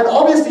marriage. And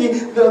obviously,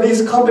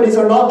 these companies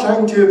are not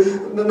going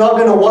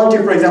to want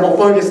to, for example,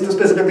 focus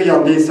specifically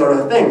on these sort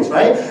of things,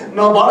 right?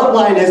 Now, bottom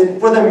line is,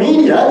 for the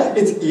media,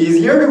 it's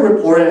easier to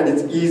report and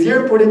it's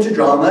easier to put into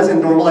dramas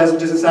and normalize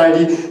into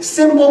society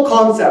simple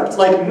concepts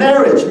like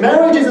marriage.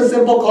 Marriage is a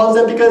simple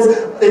concept because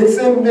it's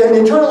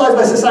internalized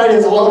by society society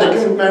as a whole that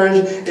marriage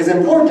is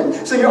important.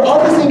 So you're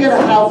obviously going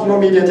to have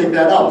media take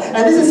that up.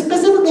 And this is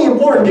specifically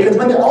important because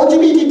when the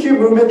LGBTQ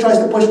movement tries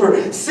to push for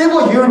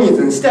civil unions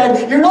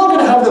instead, you're not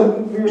going to have the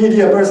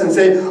media person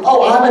say,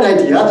 oh, I have an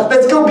idea,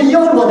 let's go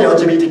beyond what the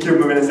LGBTQ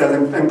movement says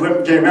and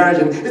put gay marriage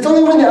in. It's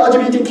only when the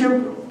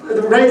LGBTQ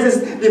raises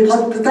the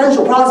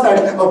potential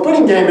prospect of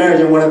putting gay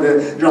marriage in one of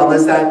the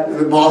dramas that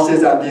the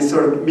bosses at these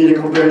sort of media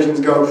corporations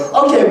go,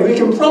 okay, we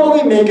can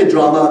probably make a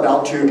drama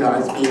about two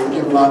guys being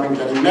in love and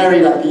getting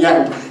married at the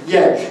end.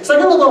 Yeah.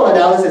 Second level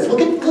analysis,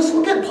 let's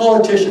look at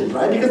politicians,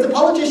 right? Because the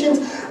politicians,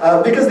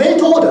 because they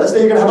told us that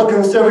you're going to have a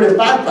conservative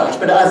backlash,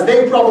 but as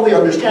they probably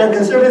understand,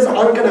 conservatives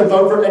aren't going to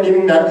vote for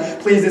anything that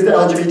pleases the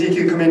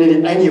LGBTQ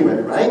community anyway,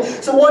 right?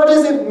 So what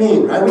does it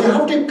mean, right? We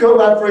have to go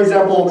back, for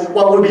example,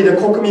 what would be the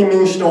Kokumin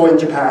Minshito in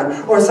Japan,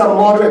 or some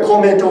moderate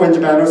Komeito in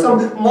Japan, or some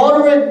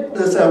moderate,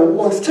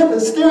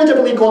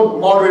 stereotypically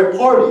called moderate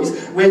parties,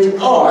 which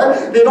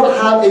they don't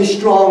have a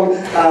strong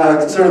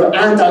sort of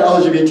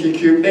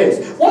anti-LGBTQ base.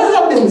 What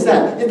happens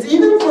then? It's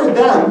even for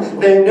them,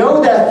 they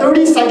know that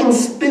 30-second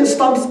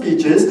stump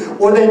speeches,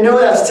 or they know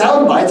that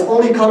sound bites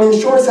only come in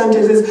short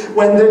sentences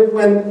when they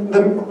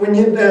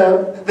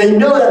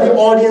know that the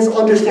audience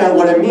understands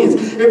what it means.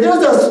 If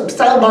there's a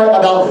soundbite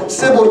about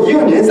civil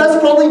unions, that's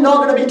probably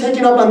not going to be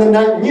taken up on the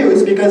night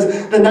news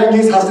because the night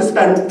news has to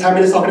spend 10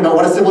 minutes talking about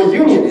what a civil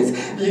union is.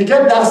 You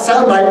get that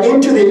soundbite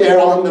into the air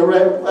on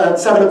the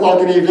 7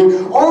 o'clock in the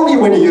evening only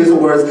when you use the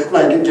words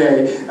like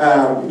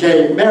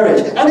gay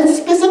marriage. And it's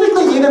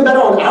specifically even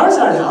better on our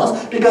side of the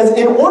house because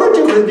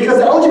because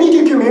the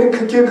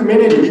LGBTQ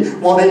community,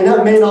 while they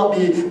may not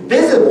be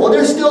visible,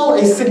 they're still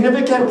a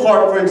significant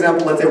part, for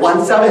example, let's say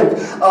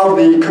 1/7 of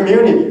the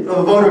community, of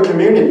the voter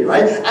community,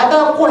 right? At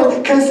that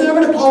point,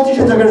 conservative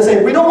politicians are going to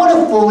say, we don't want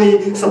to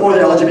fully support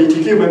the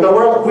LGBTQ movement, but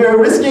we're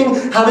risking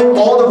having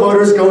all the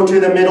voters go to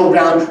the middle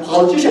ground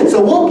politicians.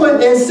 So we'll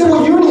put in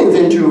civil unions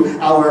into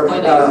our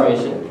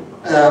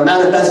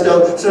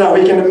manifesto so that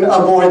we can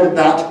avoid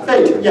that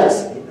fate.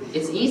 Yes?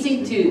 It's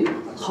easy to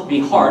be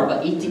hard,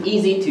 but it's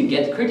easy to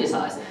get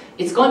criticized.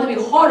 It's going to be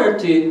harder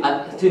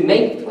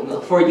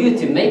for you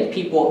to make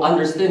people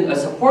understand or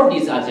support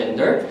this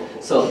agenda.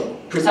 So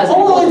precisely.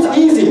 Oh, it's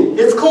easy.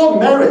 It's called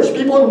marriage.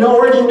 People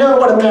already know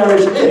what a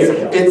marriage is.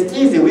 It's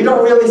easy. We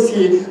don't really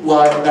see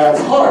why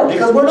that's hard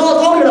because we're not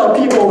talking about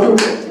people who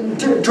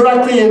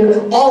directly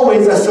and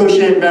always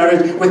associate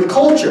marriage with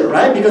culture,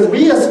 right? Because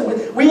we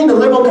in the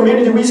liberal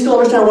community, we still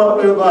understand what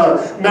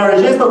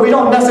marriage is, but we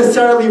don't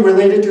necessarily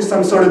relate it to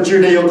some sort of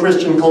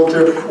Judeo-Christian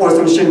culture or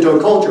some Shinto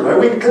culture, right?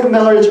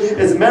 Marriage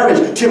is marriage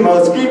to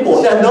most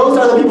people, and those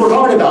are the people we're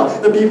talking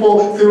about, the people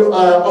who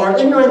are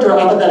ignorant or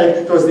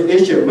apathetic towards the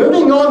issue.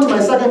 Moving on to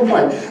my second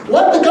point,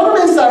 what the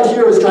government side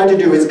here is trying to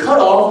do is cut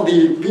off the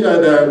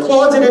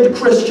closeted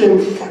Christian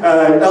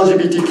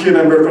LGBTQ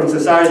member from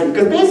society,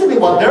 because basically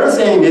what they're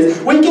saying is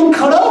we can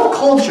cut off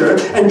culture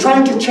and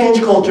trying to change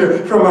culture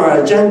from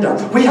our agenda.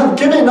 We have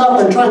given up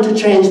and trying to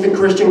change the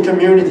Christian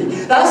community.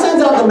 That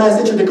sends out a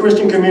message to the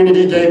Christian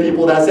community, gay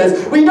people, that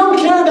says, we don't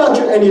care about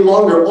you any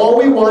longer. All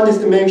we want is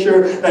to make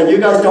sure that you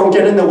guys don't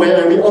get in the way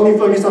and we only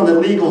focus on the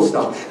legal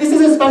stuff. This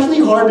is especially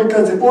hard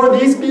because for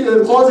these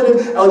closeted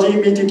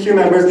LGBTQ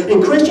members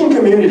in Christian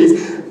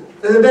communities,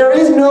 there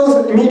is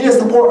no media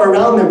support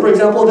around them. For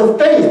example, the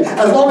faith,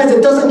 as long as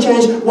it doesn't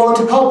change, won't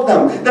help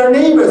them. Their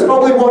neighbors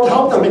probably won't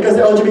help them because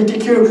the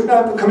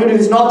LGBTQ community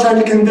is not trying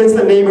to convince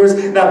the neighbors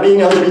that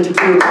being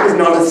LGBTQ is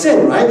not a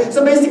sin, right?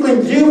 So basically,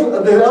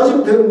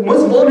 the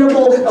most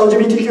vulnerable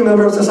LGBTQ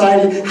member of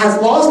society has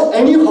lost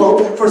any hope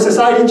for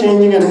society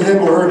changing and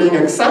him or her being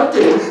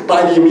accepted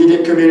by the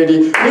immediate community.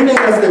 We think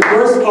that's the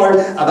worst part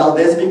about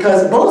this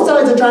because both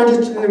sides are trying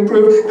to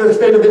improve the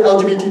fate of the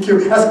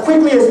LGBTQ as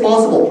quickly as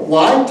possible.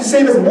 Why? To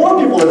save as more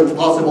people as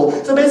possible.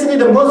 So basically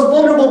the most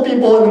vulnerable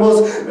people and the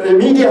most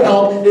immediate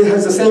help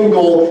has the same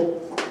goal.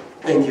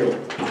 Thank you.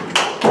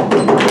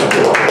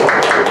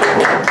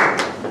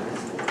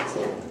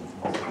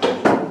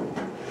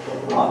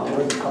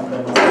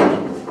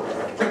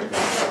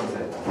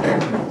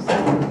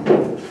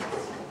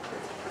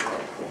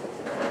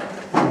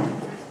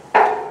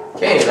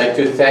 Okay, I'd like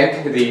to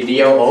thank the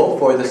DLO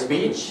for the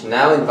speech.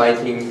 Now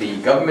inviting the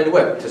government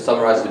whip to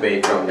summarize the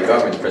debate from the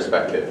government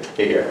perspective.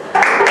 Here.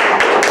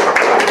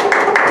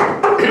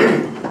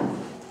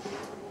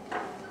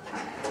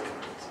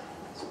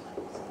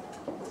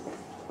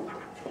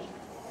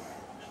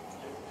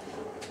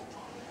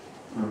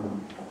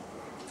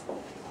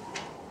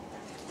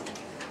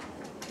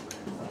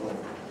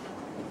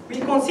 We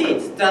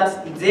concede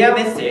that their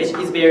message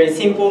is very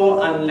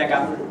simple and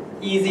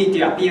easy to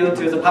appeal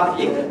to the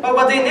public, but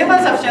what they never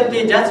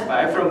sufficiently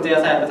justify from their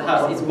side of the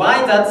house is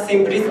why that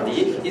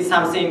simplicity is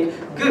something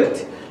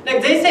good.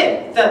 They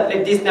say that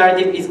this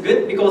narrative is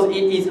good because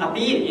it is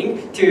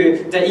appealing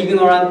to the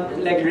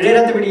ignorant,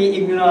 relatively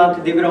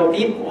ignorant liberal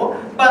people,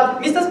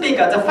 But Mr.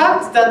 Speaker, the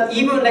fact that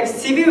even like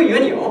civil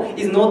union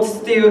is not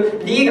still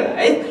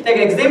legalized, like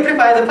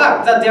exemplifies the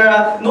fact that there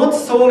are not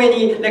so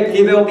many like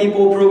liberal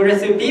people,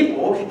 progressive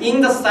people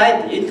in the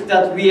society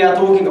that we are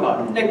talking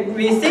about. Like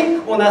we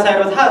think on our side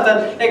of the house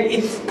that like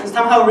it's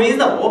somehow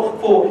reasonable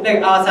for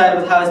like our side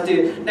of the house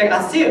to like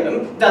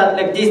assume that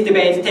like this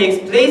debate takes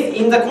place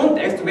in the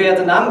context where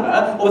the number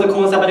of the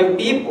conservative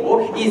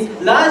people is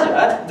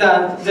larger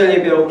than the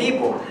liberal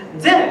people.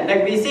 Then,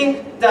 like we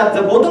think that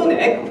the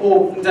bottleneck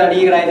of the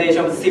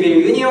legalization of the civil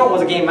union or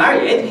the gay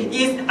marriage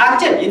is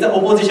actually the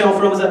opposition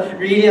from the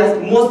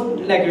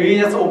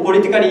religious or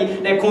politically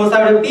like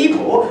conservative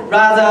people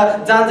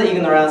rather than the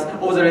ignorance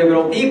of the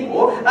liberal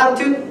people. And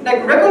to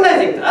like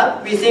recognizing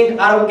that, we think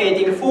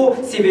advocating for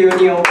civil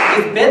union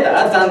is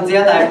better than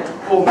their type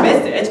of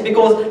message,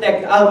 because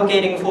like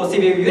advocating for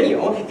civil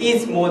union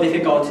is more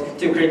difficult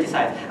to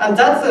criticize. And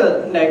that's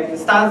the like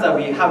stance that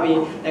we have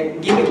been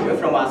like giving you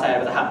from our side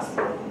of the house.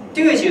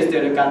 Two issues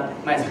to look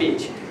at my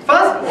speech.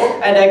 First of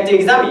all, I'd like to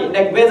examine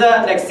like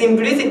whether like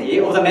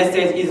simplicity of the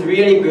message is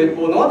really good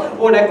or not,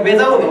 or like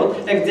whether or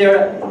not like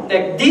there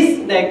like this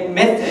like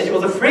message or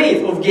the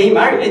phrase of gay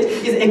marriage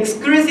is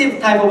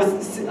exclusive type of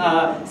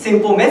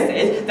simple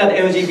message that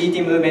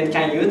LGBT movement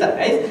can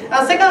utilize.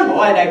 And second of all,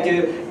 I'd like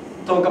to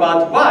talk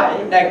about why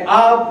like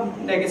our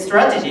like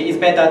strategy is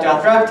better to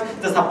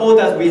attract the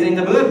supporters within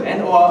the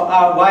movement, or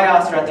why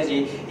our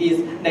strategy is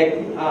like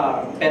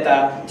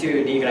better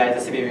to legalize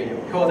the civil union.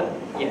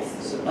 Yes.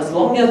 So as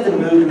long as the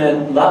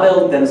movement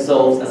labeled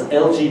themselves as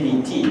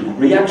LGBT,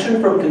 reaction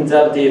from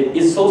conservative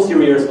is so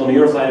serious on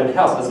your side of the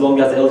house. As long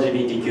as the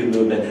LGBTQ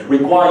movement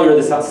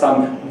requires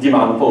some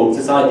demand for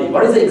society,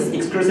 what is the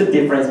exclusive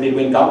difference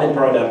between government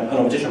program and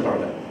opposition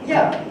program?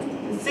 Yeah.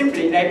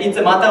 Simply, like it's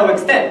a matter of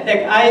extent.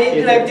 Like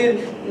I like to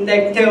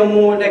like tell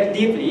more like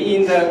deeply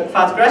in the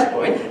first crash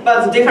point,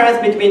 but the difference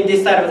between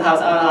this side of the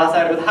house and our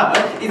side of the house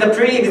is a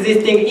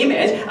pre-existing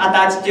image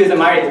attached to the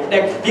marriage.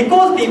 Like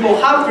because people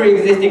have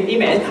pre-existing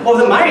image of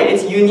the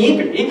marriage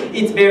uniquely,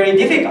 it's very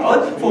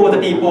difficult for the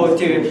people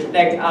to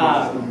like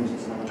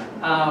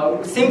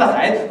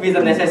sympathize with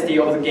the necessity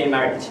of the gay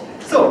marriage.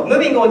 So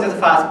moving on to the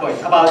first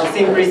point about the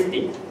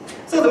simplicity.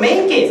 So the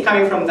main case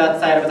coming from that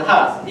side of the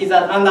house is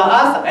that on the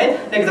other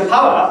side, like the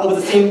power of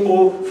the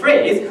simple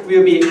phrase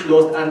will be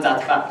lost on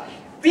that fact.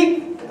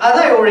 As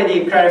I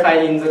already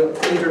clarified in the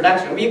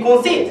introduction, we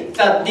concede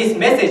that this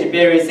message is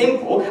very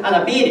simple and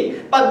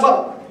appealing. But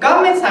what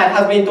government side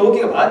has been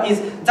talking about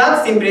is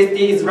that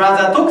simplicity is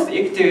rather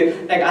toxic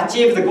to like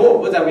achieve the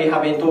goal that we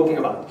have been talking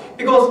about.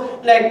 Because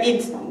like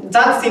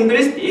that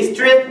simplicity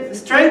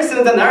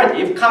strengthens the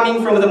narrative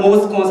coming from the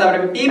most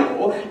conservative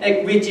people,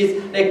 like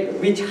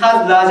which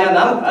has larger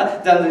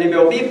number than the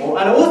liberal people,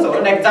 and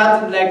also like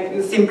that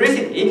like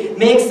simplicity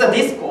makes the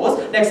discourse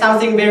like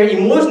something very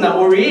emotional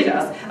or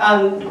religious,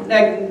 and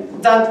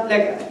like that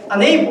like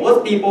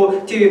enables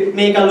people to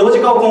make a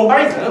logical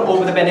comparison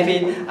of the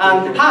benefit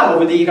and harm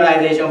of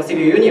legalization of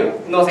civil union.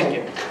 No, thank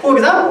you. For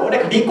example,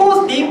 like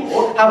because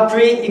people have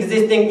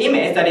pre-existing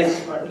image that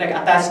is like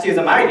attached to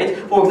the marriage.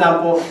 For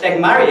example,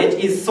 like marriage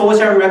is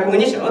social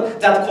recognition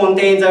that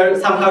contains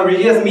somehow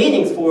religious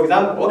meanings. For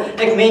example,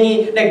 like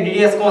many like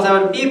religious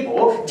conservative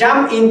people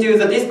jump into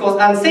the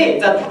discourse and say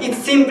that it's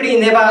simply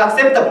never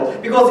acceptable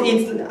because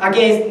it's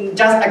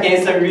just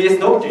against the religious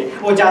doctrine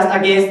or just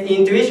against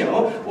intuition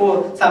or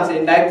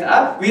something like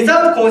that,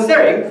 without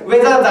considering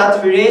whether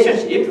that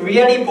relationship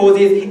really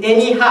poses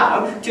any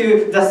harm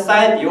to the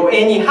society or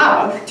any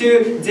harm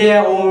to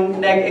their own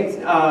like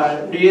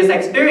religious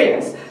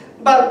experience.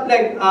 But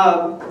like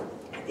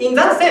in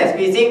that sense,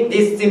 we think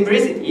this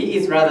simplicity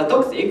is rather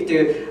toxic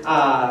to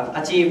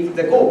achieve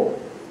the goal.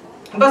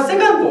 But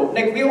second of all,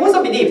 like we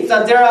also believe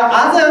that there are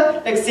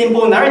other like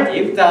simple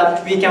narratives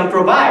that we can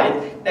provide,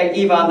 like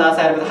even on that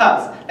side of the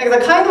house. Like the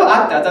kind of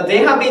actor that they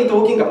have been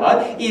talking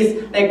about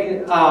is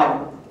like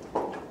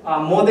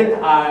moderate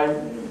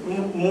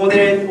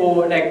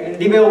or like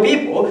liberal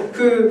people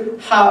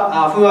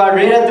who are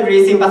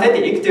relatively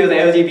sympathetic to the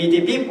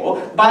LGBT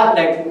people, but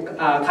like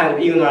kind of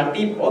ignorant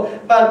people.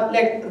 But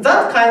like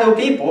that kind of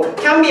people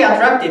can be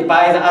attracted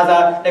by the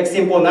other like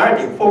simple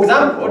narrative. For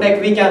example,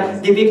 like we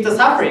can depict the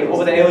suffering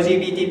of the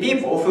LGBT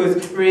people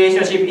whose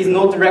relationship is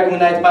not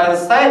recognized by the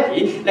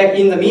society, like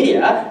in the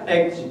media.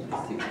 Like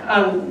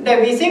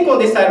we think on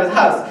this side of the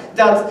house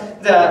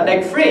that the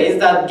like phrase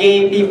that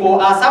gay people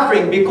are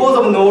suffering because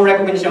of no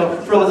recognition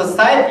from the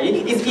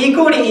society is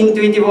equally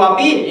intuitive or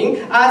appealing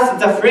as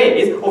the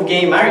phrase of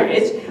gay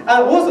marriage. And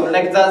also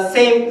like the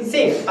same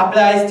thing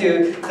applies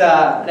to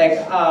the like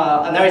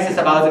analysis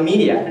about the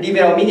media,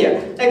 liberal media.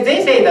 Like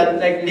they say that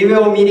like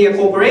liberal media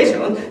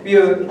corporations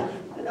will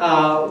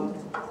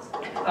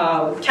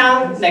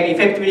can like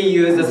effectively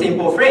use the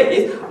simple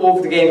phrase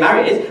of the gay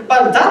marriage,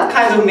 but that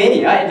kind of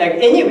media like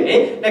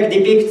anyway like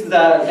depicts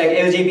the like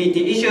LGBT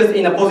issues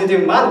in a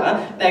positive manner,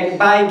 like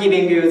by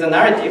giving you the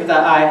narrative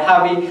that I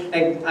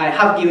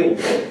have given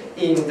you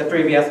in the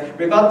previous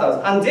rebuttals.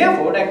 And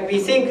therefore like we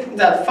think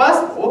that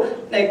first of all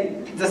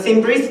like the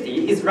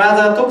simplicity is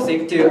rather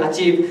toxic to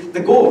achieve the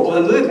goal of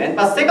the movement.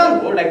 But second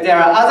of all, like there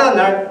are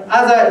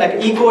other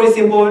like equally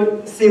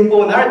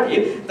simple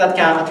narrative that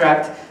can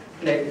attract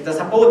like the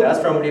supporters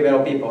from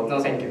liberal people. No,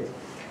 thank you.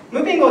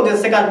 Moving on to the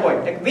second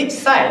point, like which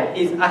side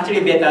is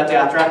actually better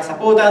to attract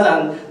supporters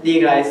and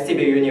legalize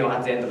civil union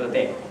at the end of the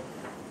day?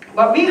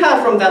 What we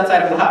heard from that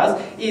side of the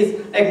house is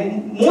like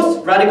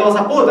most radical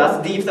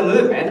supporters leave the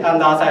movement on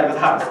the other side of the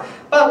house.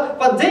 But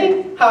what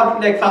they have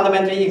like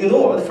fundamentally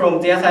ignored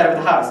from their side of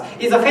the house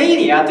is a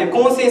failure to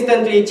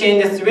consistently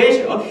change the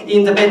situation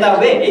in the better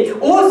way.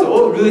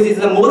 Also loses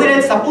the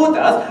moderate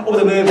supporters of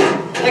the movement.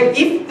 Like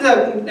if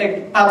the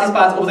like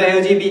participants of the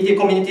LGBT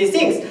community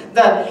thinks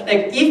that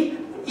like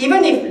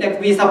even if like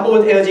we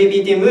support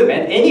LGBT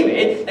movement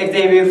anyway, like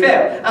they will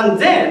fail, and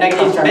then like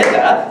it's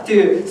better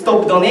to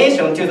stop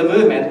donation to the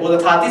movement or the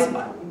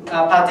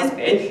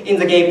participate in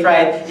the gay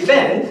pride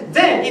event,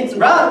 then it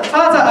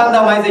further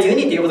undermines the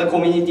unity of the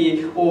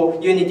community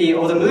or unity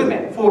of the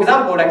movement. For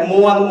example, like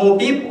more and more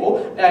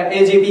people,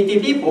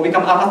 LGBT people,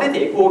 become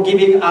apathetic or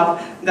giving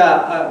up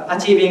the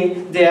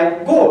achieving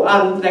their goal,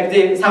 and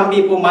like some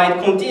people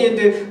might continue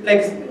to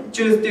like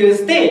choose to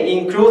stay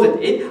in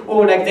closeted,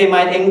 or like they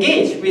might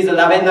engage with the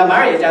lavender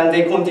marriage and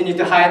they continue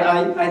to hide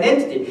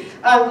identity.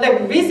 And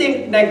like we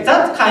think like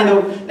that kind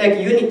of like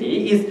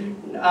unity is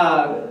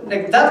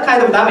like that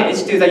kind of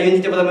damage to the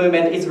unity of the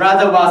movement is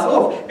rather worse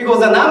off, because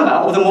the number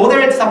of the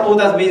moderate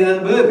supporters within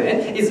the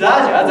movement is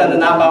larger than the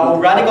number of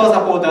radical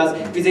supporters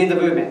within the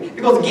movement.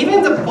 Because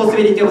given the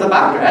possibility of the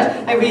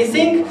backlash, like we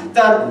think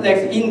that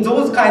like in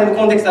those kind of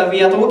contexts that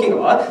we are talking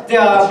about,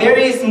 there are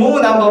very small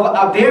number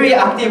of very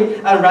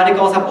active and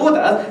radical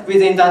supporters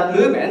within that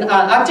movement. And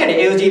actually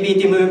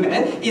LGBT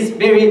movement is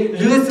very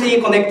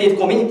loosely connected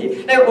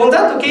community. Like on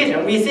that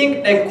occasion, we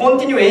think like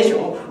continuation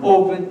of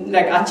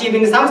like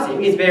achieving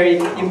something is very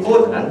important.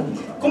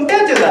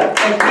 Compared to that,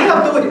 like we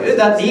have told you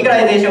that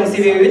legalization of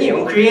civil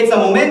union creates a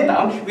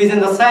momentum within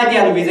the society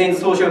and within the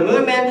social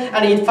movement,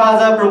 and it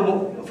further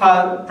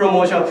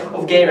promotion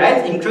of gay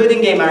rights,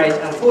 including gay marriage,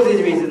 and for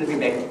these reasons we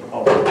beg.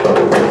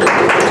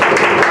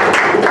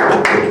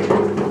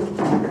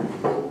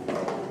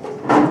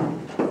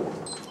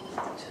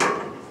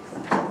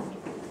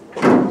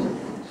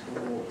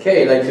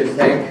 Okay, I'd like to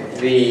thank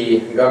the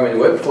government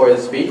whip for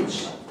his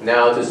speech.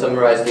 Now, to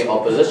summarize the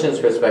opposition's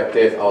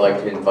perspective, I would like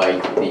to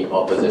invite the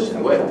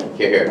opposition whip.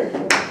 Here.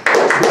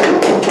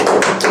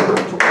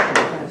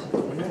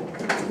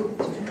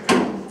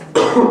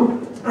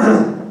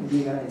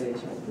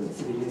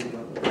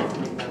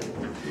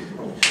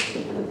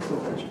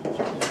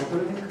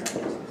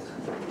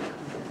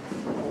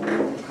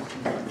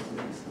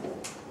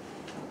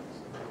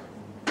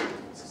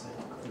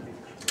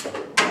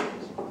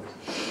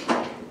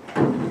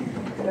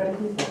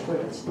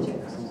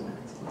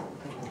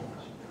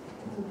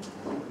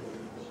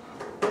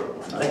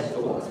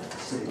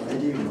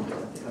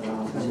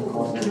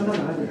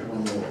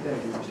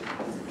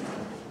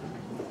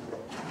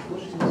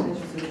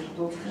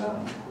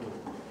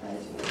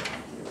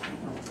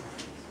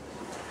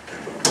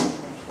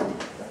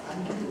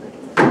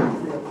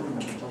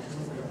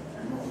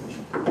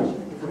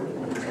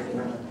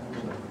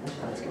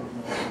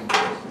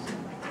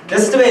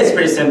 This debate is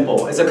pretty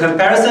simple. It's a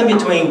comparison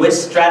between which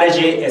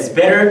strategy is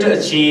better to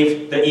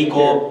achieve the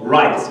equal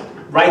rights.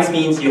 Rights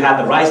means you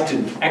have the right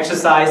to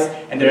exercise,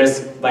 and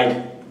there's like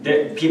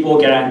people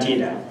guarantee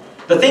that.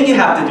 The thing you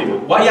have to do,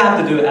 what you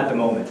have to do at the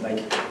moment,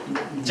 like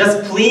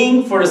just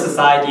pleading for the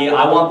society,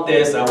 I want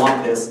this,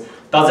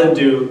 doesn't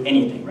do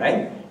anything,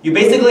 right? You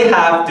basically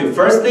have to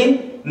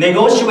firstly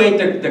negotiate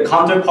the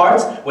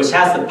counterparts which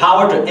has the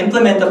power to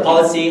implement the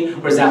policy,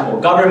 for example,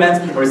 governments,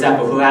 for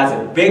example, who has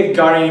a big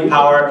governing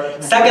power.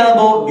 Second of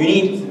all, you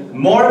need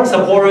more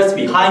supporters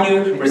behind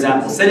you, for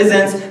example,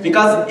 citizens,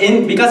 because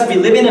we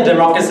live in a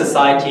democratic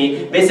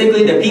society,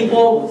 basically the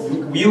people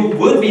you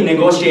would be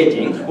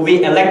negotiating will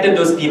be elected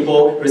those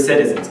people who are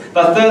citizens.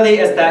 But thirdly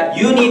is that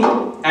you need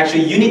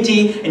actually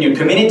unity in your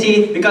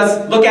community,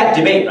 because look at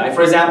debate, right?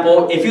 For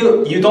example, if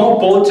you don't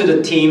vote to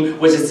the team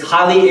which is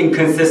highly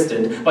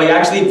inconsistent, but you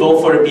actually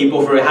vote for the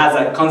people who has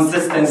a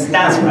consistent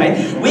stance, right?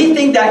 We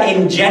think that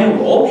in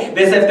general,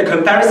 there's the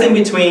comparison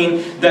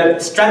between the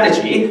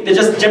strategy, they're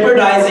just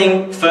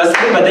jeopardizing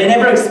firstly, but they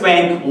never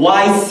explain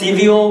why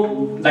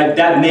civil, like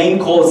that name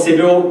called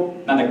civil,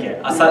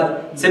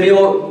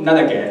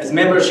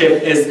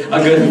 membership is a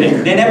good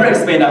thing. They never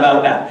explain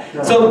about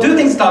that. So two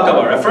things to talk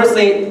about. Right?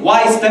 Firstly,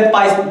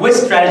 which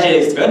strategy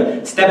is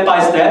good? Step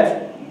by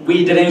step,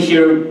 we didn't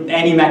hear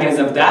any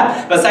mechanism of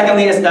that. But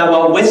secondly is that,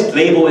 well, which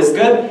label is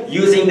good?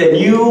 Using the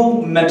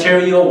new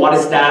material, what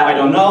is that? I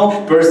don't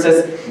know,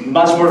 versus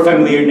much more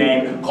familiar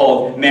name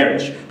called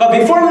marriage. But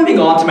before moving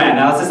on to my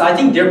analysis, I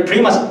think they're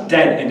pretty much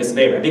dead in this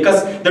debate, right?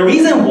 Because the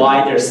reason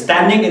why they're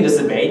standing in this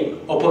debate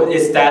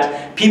is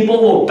that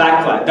people will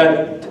backlash,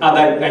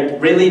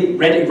 like really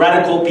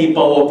radical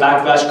people will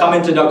backlash, come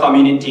into the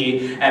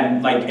community,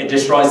 and like it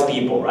destroys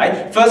people,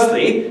 right?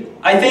 Firstly,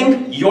 I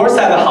think your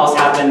side of the house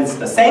happens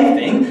the same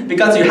thing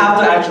because you have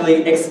to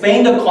actually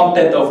explain the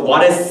content of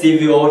what is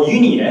civil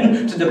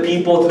union to the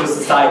people, to the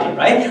society,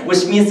 right?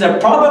 Which means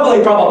that probably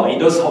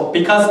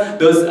because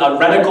those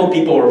radical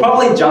people will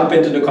probably jump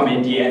into the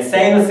community and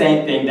saying the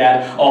same thing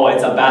that, oh,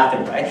 it's a bad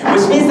thing, right?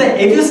 Which means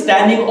that if you're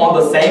standing on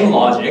the same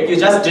logic, you're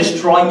just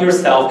destroying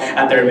yourself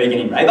at the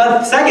beginning, right?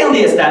 But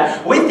secondly is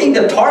that we think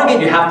the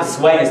target you have to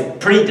sway is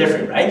pretty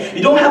different, right?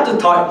 You don't have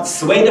to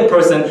sway the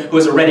person who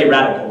is already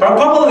radical. But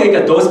probably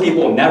because those people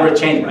will never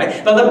change,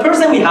 right? But the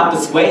person we have to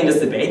sway in this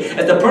debate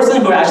is the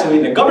person who are actually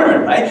in the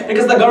government, right?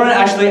 Because the government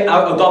actually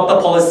adopt the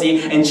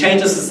policy and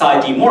change the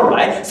society more,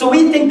 right? So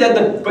we think that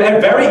the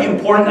very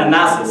important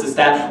analysis is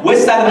that which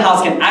side of the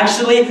house can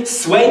actually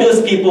sway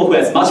those people who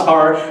has much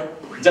power,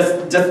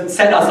 just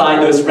set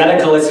aside those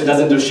radicalists who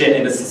doesn't do shit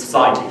in the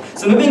society.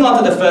 So moving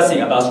on to the first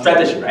thing about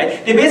strategy,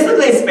 right? They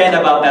basically explained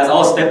about that,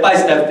 oh,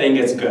 step-by-step thing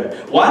is good.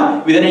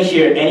 One, we didn't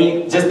hear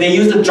any, they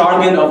used the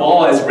jargon of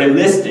all as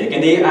realistic,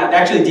 and they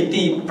actually,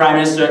 the Prime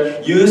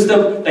Minister used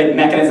the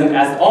mechanism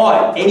as,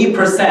 oh,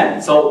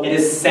 80%, so it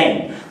is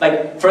sane.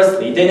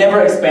 Firstly, they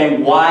never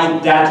explain why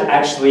that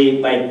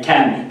actually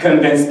can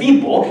convince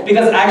people,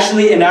 because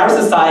actually in our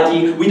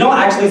society, we don't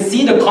actually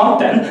see the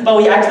content, but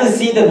we actually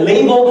see the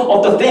label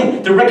of the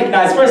thing to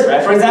recognize first,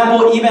 right? For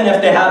example, even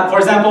if they have, for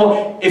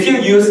example, if you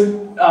use,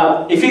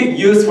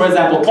 for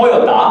example,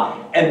 Toyota,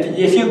 and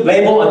if you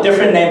label a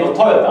different name of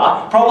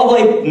Toyota,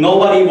 probably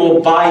nobody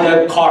will buy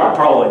the car,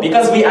 probably,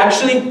 because we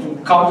actually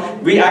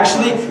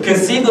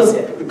conceive this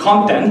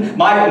content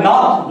by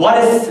not what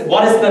is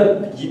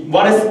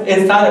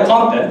inside the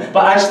content,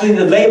 but actually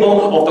the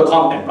label of the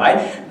content,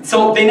 right?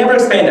 So they never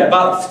explain that.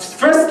 But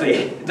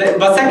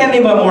secondly,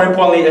 but more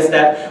importantly, is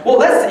that, well,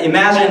 let's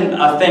imagine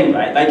a thing,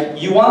 right?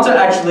 You want to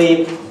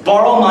actually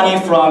borrow money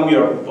from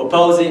your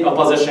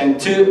opposition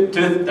to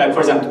for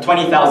example,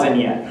 20,000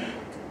 yen.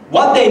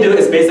 What they do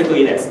is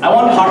basically this: I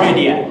want 100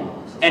 yen,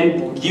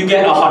 and you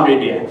get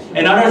 100 yen.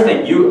 Another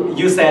thing,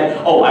 you said,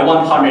 oh, I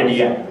want 100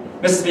 yen.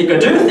 Mr. Speaker,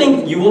 do you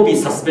think you will be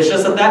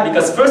suspicious of that?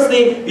 Because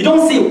firstly, you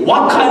don't see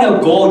what kind of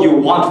goal you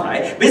want,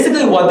 right?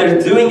 Basically what they're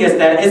doing is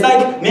that it's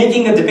like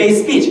making a debate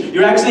speech.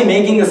 You're actually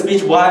making a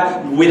speech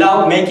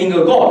without making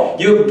a goal.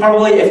 You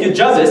probably, if you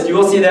judge this, you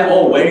will see that,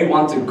 oh, where do you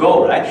want to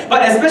go, right?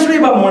 But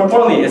more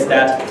importantly is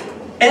that,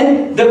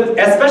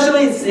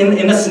 especially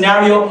in a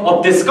scenario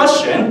of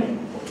discussion,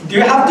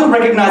 you have to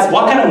recognize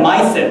what kind of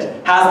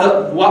mindset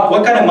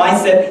what kind of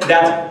mindset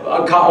that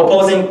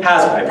opposing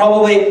has, right?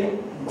 Probably,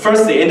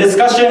 firstly, in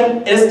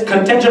discussion, is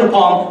contingent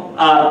upon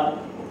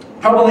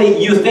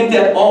probably you think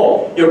that,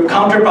 oh, your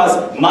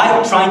counterparts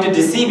might trying to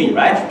deceive me,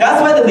 right? That's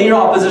why the leader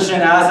opposition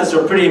analysis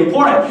are pretty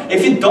important.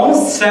 If you don't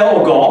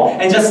sell a goal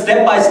and just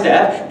step by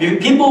step,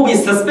 people will be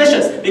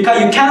suspicious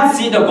because you can't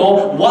see the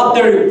goal, what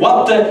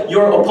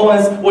your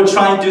opponents were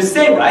trying to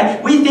say,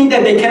 right? We think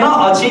that they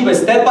cannot achieve it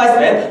step by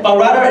step, but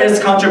rather it is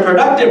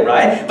counterproductive,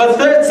 right? But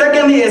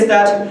secondly is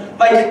that,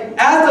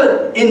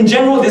 in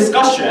general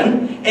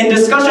discussion,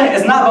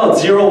 it's not about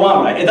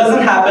 0-1, right? It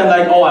doesn't happen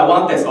like, oh, I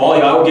want this, oh,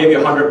 I will give you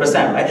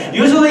 100%, right?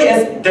 Usually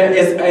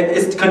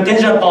it's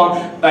contingent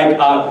upon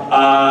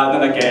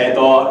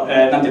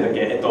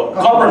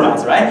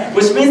compromise, right?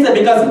 Which means that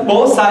because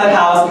both sides of the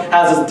house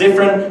has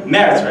different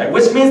merits, right?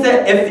 Which means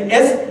that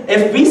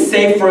if we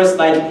say first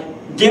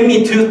give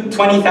me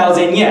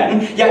 20,000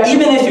 yen, yeah,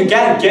 even if you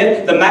get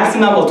the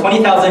maximum of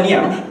 20,000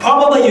 yen,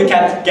 probably you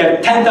can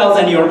get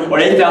 10,000 yen or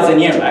 8,000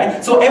 yen,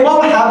 right? So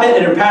what will happen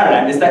in a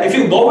paradigm is that if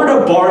you lower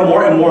the bar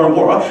more and more and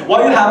more,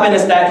 what will happen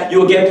is that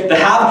you will get the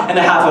half and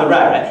the half of the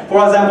right?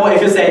 For example,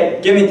 if you say,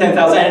 give me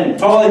 10,000,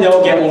 probably they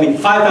will get only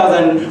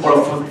 5,000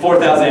 or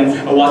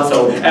 4,000 or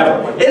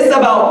whatsoever. It's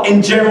about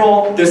in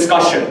general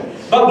discussion.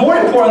 But more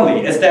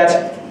importantly is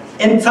that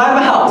inside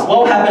the house, what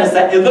will happen is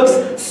that it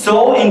looks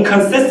so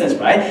inconsistent,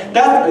 right?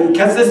 That's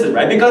consistent,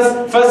 right?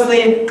 Because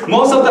firstly,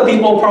 most of the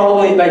people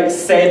probably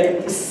say,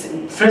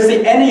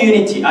 firstly, in the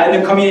unity, in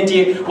the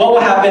community, what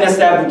will happen is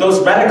that those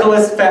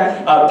radicalist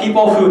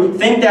people who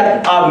think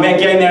that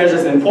gay marriage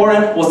is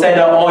important will say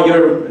that, oh,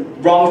 you're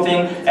wrong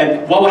thing,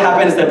 and what will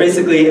happen is that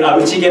basically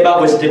Uchigeba,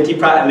 which the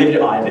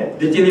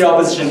leader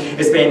opposition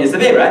is paying this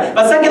debate, right?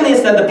 But secondly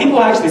is that the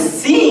people actually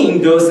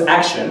seeing those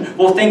action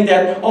will think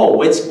that, oh,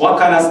 what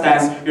kind of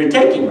stance you're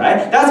taking,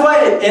 right? That's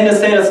why in the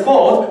status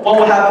quo, what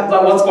will happen,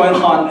 what's going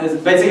on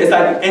is basically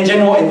it's in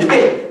general in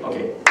debate.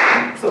 Okay.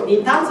 So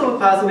in terms of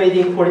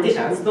persuading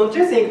politicians, don't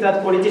you think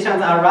that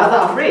politicians are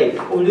rather afraid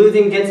of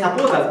losing their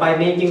supporters by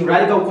making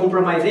radical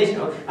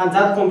compromisation, and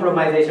that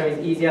compromisation is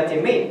easier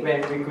to make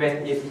when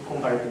request is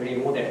comparatively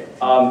moderate?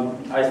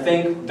 I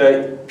think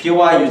the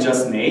POI you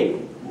just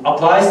made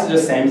applies to the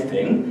same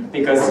thing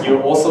because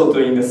you're also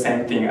doing the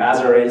same thing. As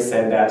I already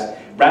said that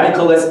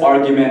radicalist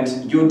argument,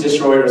 you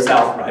destroy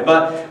yourself, right?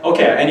 But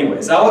okay,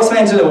 anyways, I'll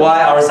explain to you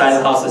why our side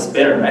of the house is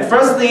better, right?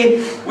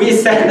 Firstly, we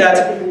said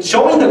that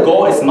showing the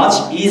goal is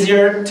much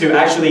easier to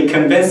actually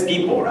convince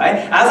people, right?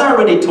 As I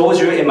already told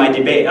you in my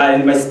debate,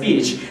 in my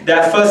speech,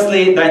 that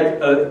firstly,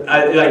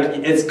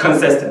 it's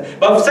consistent.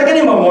 But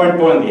secondly, but more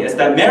importantly, is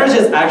that marriage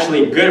is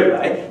actually good,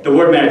 right? The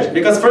word marriage,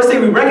 because firstly,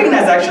 we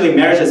recognize actually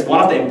marriage is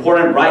one of the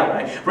important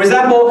right? For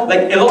example,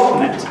 like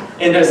elopement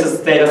in the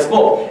status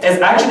quo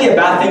is actually a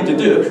bad thing to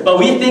do, but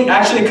we think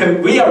actually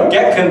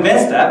get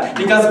convinced that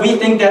because we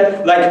think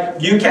that like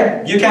you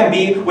can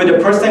be with the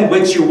person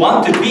which you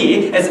want to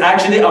be is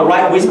actually a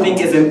right which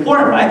think is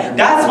important, right?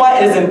 That's why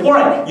it is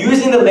important.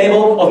 Using the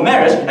label of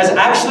marriage as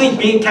actually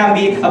can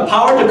be a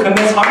power to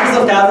convince hundreds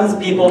of thousands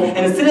of people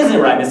in a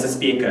citizen right, Mr.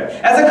 Speaker.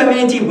 As a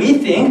community, we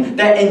think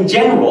that in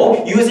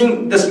general,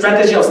 using the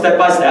strategy of step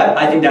by step,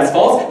 I think that's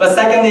false. But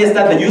secondly, is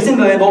that using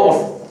the label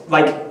of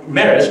like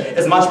marriage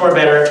is much more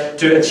better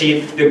to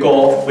achieve the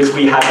goal which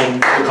we have in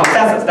the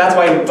consensus. That's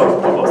why we're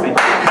proposing.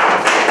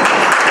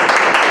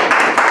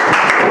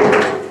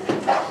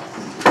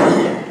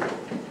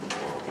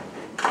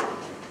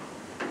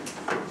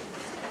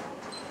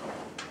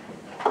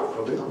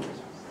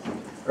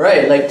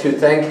 Alright, I'd like to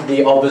thank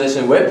the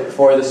opposition whip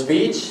for the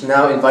speech.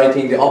 Now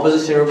inviting the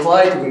opposition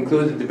reply to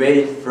conclude the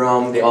debate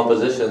from the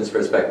opposition's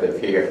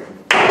perspective here.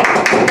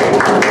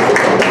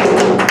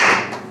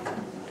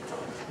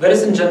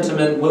 Ladies and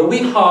gentlemen, when we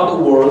hear the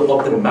word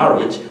of the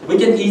marriage, we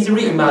can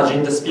easily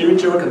imagine the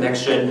spiritual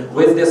connection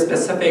with the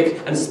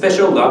specific and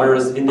special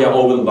lovers in their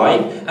own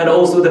life, and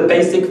also the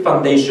basic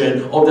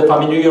foundation of the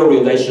familial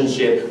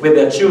relationship with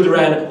their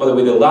children, or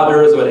with the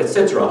lovers, or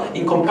etc.,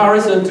 in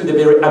comparison to the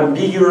very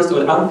ambiguous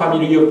or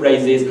unfamiliar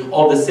phrases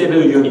of the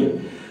civil union.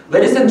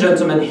 Ladies and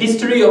gentlemen,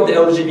 history of the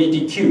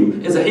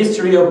LGBTQ is a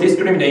history of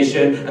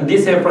discrimination and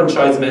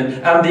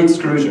disenfranchisement and the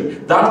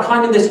exclusion. That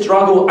kind of the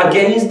struggle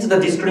against the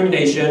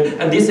discrimination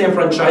and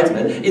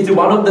disenfranchisement is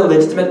one of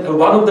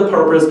the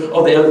purpose of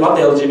what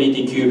the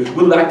LGBTQ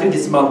would like to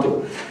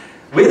dismantle.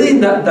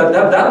 Within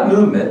that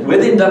movement,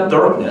 within that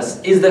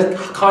darkness, is the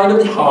kind of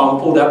the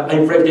harmful that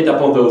inflicted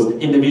upon those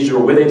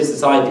individuals within the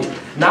society.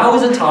 Now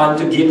is the time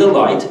to give the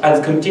light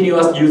and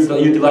continuous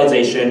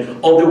utilization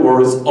of the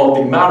words of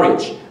the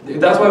marriage.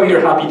 That's why we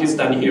are happy to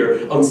stand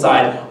here on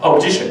side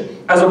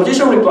opposition. As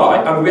opposition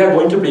reply, we are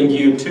going to bring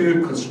you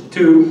two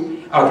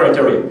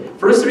criteria.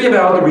 Firstly,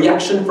 about the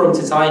reaction from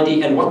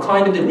society and what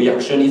kind of the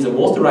reaction is the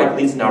most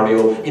likely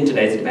scenario in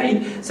today's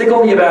debate.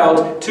 Secondly,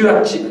 about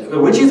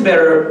which is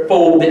better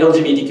for the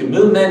LGBTQ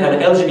movement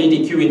and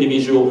LGBTQ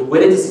individual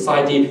within the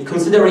society,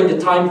 considering the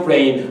time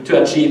frame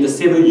to achieve the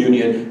civil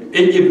union,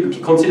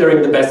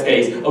 considering the best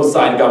case of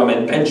side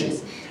government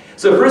benches.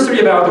 So firstly,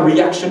 about the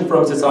reaction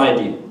from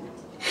society.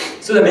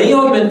 So the main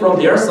argument from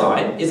their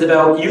side is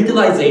about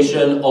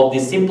utilization of the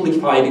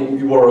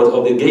simplified word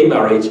of the gay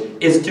marriage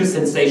is too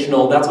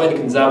sensational. That's why the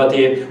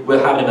conservative will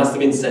have a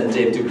massive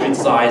incentive to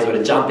criticize or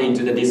to jump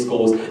into the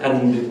discourse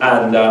and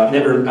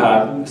never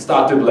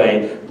start to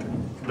blame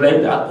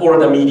that, or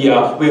the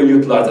media will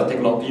utilize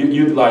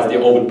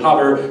their own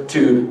power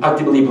to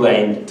actively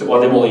blame or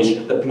demolish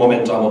the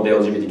momentum of the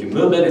LGBTQ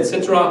movement,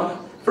 etc.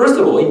 First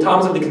of all, in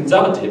terms of the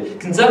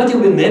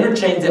conservative will never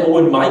change their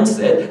own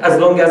mindset as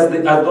long as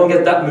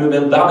that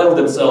movement label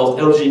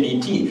themselves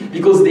LGBT,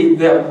 because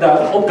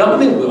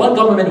what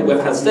government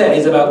has said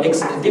is about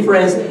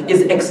difference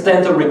is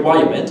extent of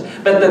requirement,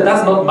 but that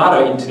does not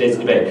matter in today's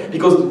debate,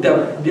 because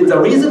the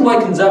reason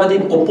why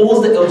conservative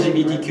oppose the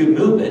LGBTQ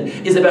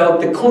movement is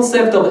about the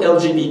concept of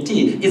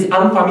LGBT is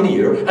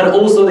unfamiliar, and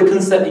also the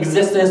concept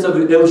existence of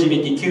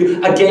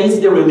LGBTQ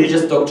against the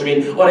religious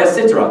doctrine or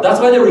etc.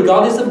 That's why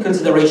regardless of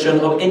consideration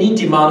of any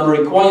demand or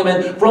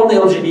requirement from the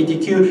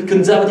LGBTQ,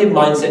 conservative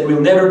mindset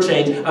will never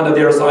change under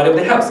their side of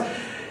the house.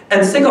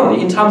 And secondly,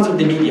 in terms of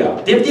the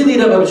media, Deputy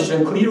Leader of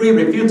Opposition clearly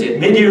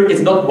refuted media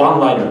is not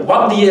one-liner.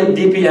 What the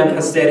DPM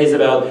has said is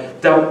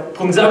about the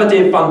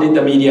conservative funded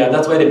the media,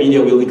 that's why the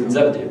media will be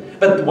conservative.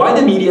 But why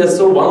the media is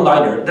so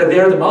one-liner, that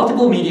there are the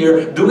multiple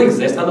media do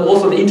exist, and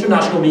also the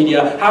international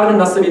media have a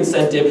massive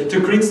incentive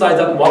to criticize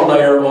that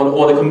one-liner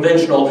or the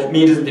conventional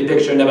media's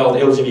depiction about the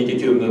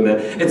LGBTQ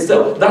movement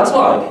itself. That's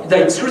why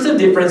the exclusive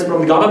difference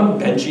from government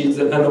benches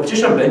and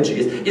opposition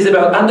benches is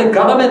about under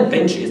government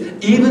benches,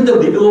 even the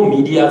liberal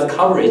media's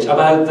coverage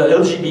about the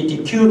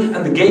LGBTQ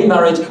and the gay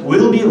marriage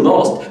will be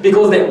lost,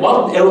 because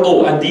what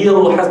LO and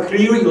DLO has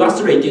clearly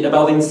illustrated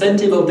about the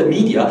incentive of the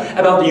media,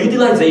 about the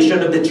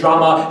utilization of the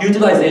drama,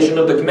 utilization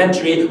of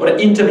documentary or the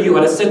interview,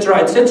 and etc.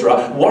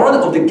 etc. One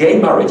of the gay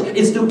marriage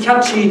is too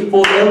catchy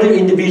for the elder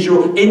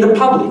individual in the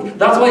public.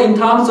 That's why in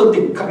terms of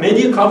the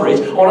media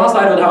coverage on our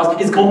side of the house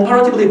is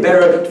comparatively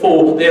better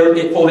for the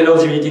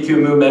LGBTQ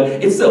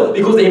movement itself,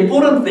 because the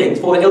important thing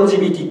for the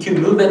LGBTQ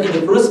movement in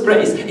the first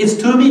place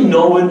is to be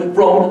known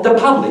from the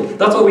public.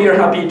 That's why we are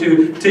happy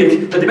to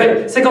take the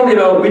debate. Secondly,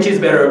 about which is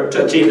better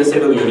to achieve the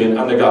civil union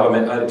and the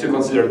government, to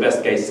consider the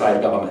best case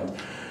side government.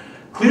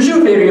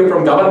 Crucial failure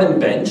from government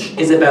bench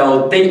is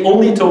about, they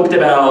only talked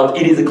about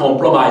it is a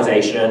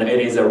compromisation, it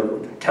is a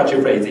catchy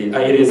phrase.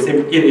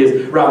 It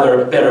is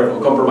rather better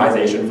for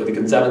compromisation for the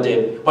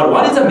conservative. But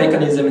what is the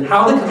mechanism and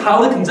how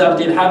the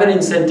conservative have an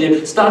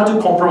incentive start to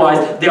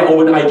compromise their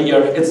own idea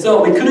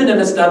itself? We couldn't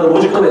understand the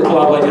logical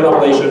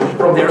elaboration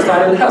from their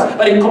side of the house.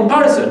 But in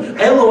comparison,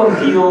 Elo and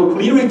Theo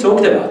clearly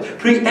talked about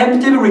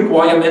preemptive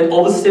requirement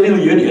of the civil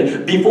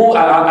union before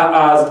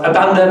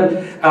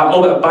abandon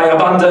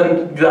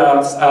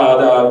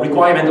the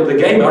requirement of the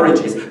gay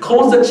marriages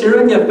caused a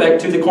chilling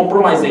effect to the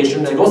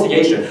compromisation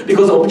negotiation,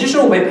 because the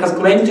opposition web has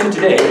claimed to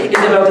today is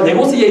about the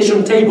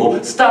negotiation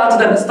table starts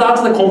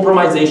the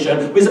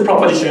compromisation with the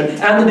proposition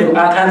and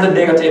the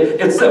negative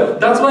itself.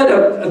 That's why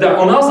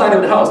on our side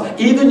of the house,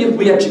 even if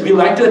we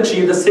like to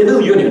achieve the civil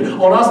union,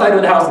 on our side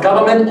of the house,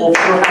 government also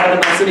have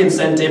a massive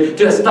incentive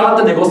to start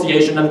the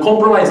negotiation and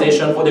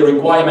compromisation for the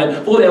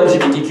requirement for the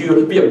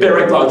LGBTQ. We are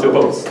very proud to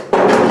oppose.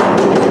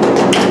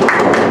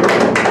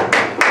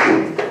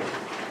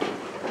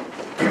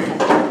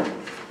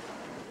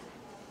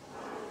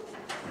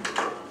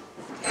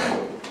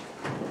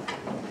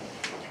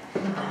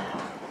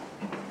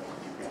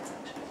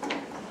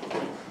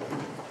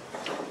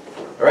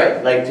 Alright,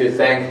 I'd like to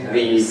thank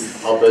the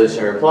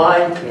opposition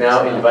reply.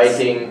 Now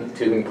inviting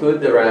to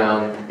conclude the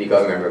round the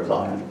government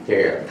reply.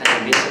 Here.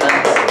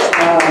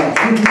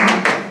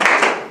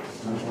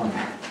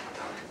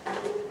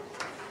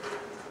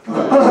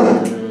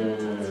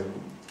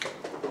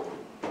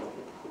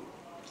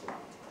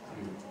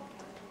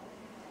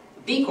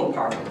 Be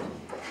comparative.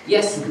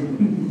 Yes,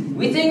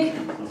 we think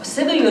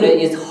civil union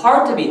is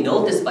hard to be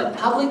noticed by the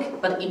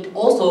public, but it's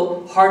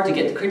also hard to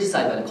get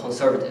criticized by the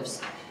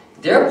conservatives.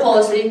 Their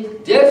policy,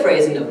 their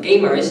phrasing of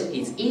gay marriage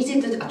is easy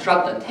to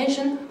attract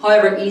attention,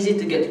 however easy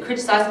to get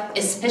criticized,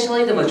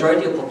 especially the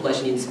majority of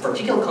population in this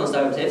particular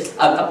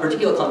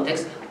particular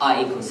context,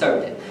 i.e.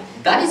 conservative.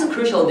 That is a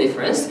crucial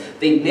difference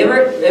they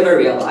never ever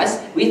realize.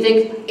 We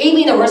think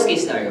even in the worst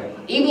case scenario,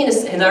 even in a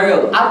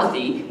scenario of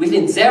apathy,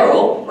 within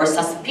zero or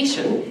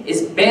suspicion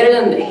is better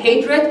than the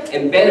hatred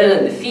and better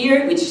than the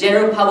fear which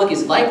general public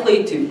is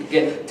likely to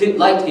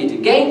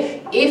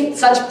gain if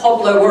such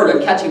popular word or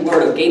catchy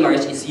word of gay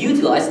marriage is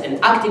utilized and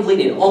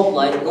actively and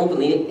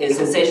openly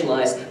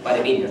sensationalized by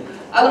the media.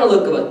 I'm going to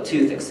look about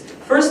two things.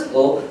 First of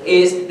all,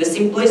 is the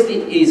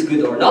simplicity is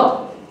good or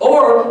not,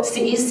 or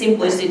is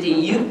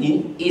simplicity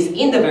is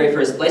in the very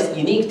first place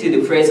unique to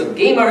the phrase of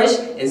gay marriage,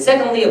 and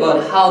secondly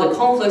about how the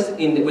conflicts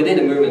within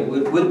the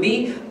movement would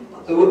be.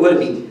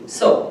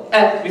 So,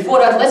 before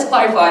that, let's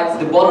clarify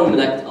the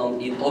bottleneck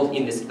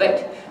in this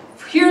debate.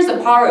 Here's the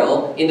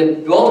parallel in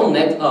the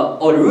bottleneck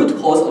or root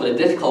cause of the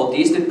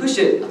difficulties to push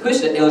the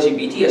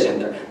LGBT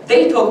agenda.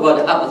 They talk about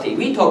the apathy,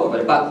 we talk about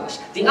the backlash.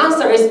 The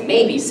answer is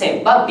maybe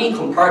same, but be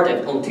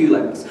comparative on two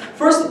levels.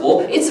 First of all,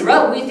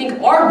 we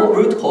think our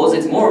root cause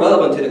is more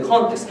relevant to the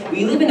context.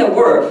 We live in a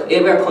world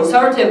in a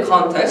conservative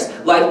context,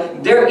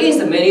 like there is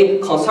many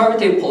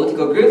conservative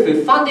political groups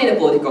who funding a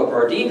political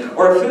party,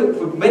 or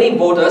many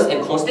voters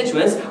and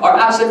constituents are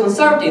actually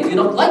conservative,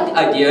 do like the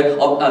idea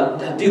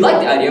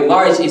of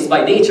marriage is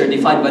by nature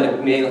defined by the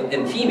male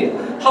and female.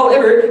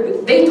 However,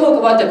 they talk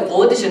about the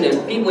politicians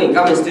and people in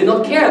governments do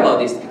not care about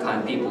these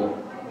kind of people.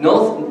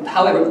 No,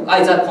 however,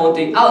 as I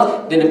pointed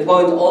out, then the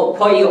point to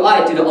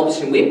the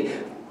opposition whip,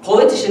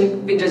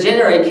 politicians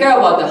generally care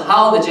about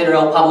how the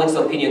general public's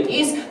opinion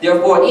is.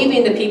 Therefore,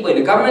 even the people in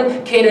the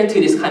government cater to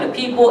this kind of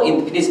people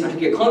in this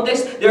particular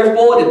context.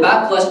 Therefore, the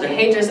backlash, the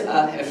hatred,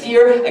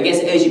 fear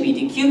against the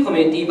LGBTQ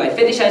community by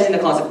fetishizing the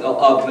concept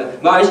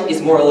of marriage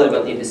is more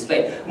relevant in this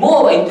way.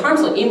 Moreover, in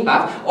terms of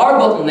impact, our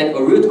bottleneck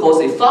or root cause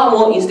is far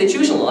more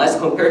institutionalized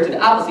compared to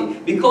the apathy.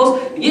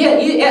 Because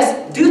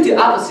yes, due to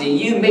apathy,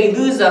 you may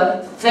lose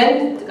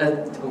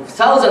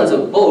thousands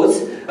of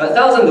votes,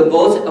 thousands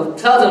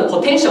of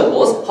potential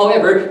votes.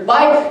 However,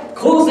 by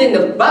causing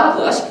the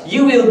backlash,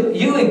 you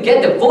will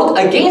get the vote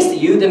against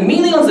you, the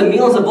millions and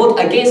millions of votes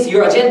against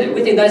your agenda.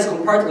 We think that is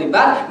comparatively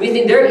bad. We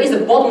think there is a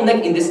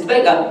bottleneck in this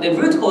debate. The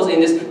root cause in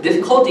this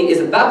difficulty is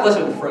a backlash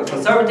from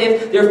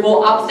conservative.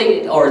 Therefore,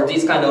 apathy or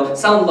this kind of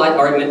soundbite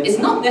argument is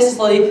not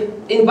necessarily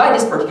by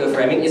this particular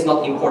framing is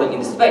not important in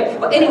this debate.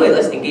 But anyway,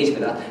 let's engage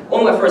with that.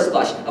 On my first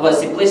flash about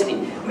simplicity,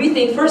 we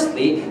think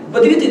firstly,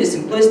 but due to the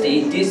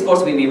simplicity, discourse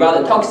will be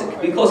rather toxic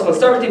because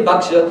conservative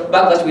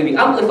backlash will be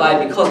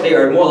amplified because they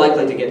are more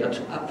likely to get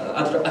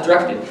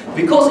attractive.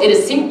 Because it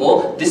is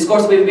simple,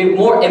 discourse will be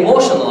more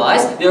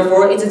emotionalized.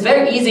 Therefore, it is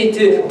very easy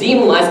to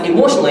demonize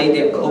emotionally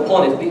the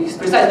opponent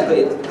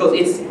precisely because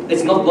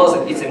it's not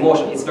logic, it's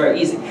emotion. It's very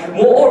easy.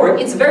 Moreover,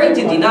 it's very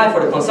to deny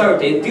for the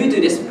conservative due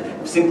to this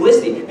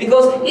simplicity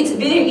because it's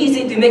very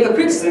easy to make a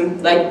criticism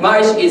like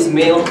marriage is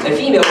male and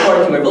female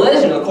according to my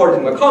religion,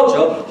 according to my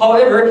culture.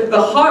 However,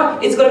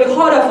 it's going to be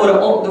harder for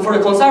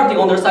the conservative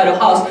on their side of the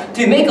house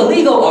to make a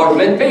legal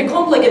argument, very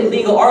complicated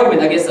legal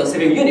argument against a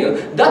civil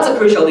union. That's a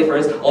crucial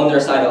difference on their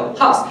side of the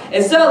house.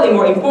 And certainly,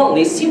 more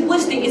importantly,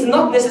 simplicity is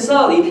not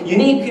necessarily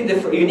unique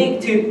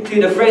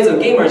to the phrase of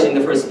gay marriage in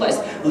the first place.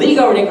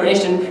 Legal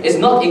recognition is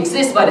not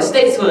exist by the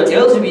states for the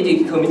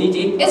LGBT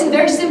community. It's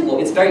very simple.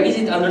 It's very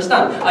easy to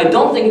understand. I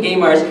don't think gay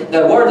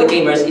the word of the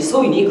gamers is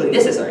so uniquely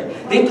necessary.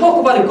 They talk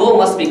about the goal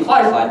must be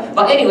clarified,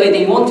 but anyway,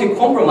 they want to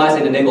compromise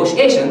in the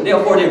negotiation,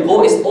 therefore their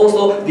goal is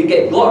also to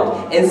get glory.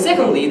 And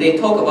secondly, they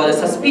talk about a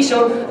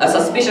suspicion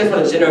for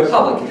the general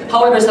public.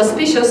 However,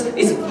 suspicious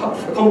is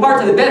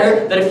comparatively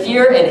better than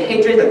fear and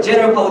hatred the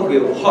general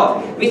public will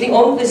have. We think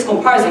on this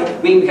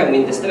comparison, we can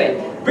win this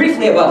debate.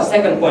 Briefly about the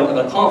second point of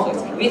the conflict.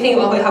 We think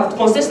we have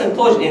consistent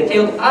logic and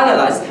fail to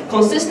analyze.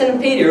 Consistent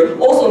failure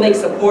also makes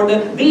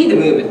supporter lead the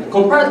movement.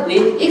 Comparatively,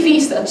 if he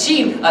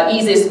achieve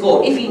easiest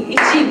goal, if he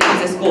achieve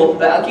easiest goal,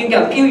 you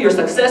can appeal your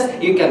success,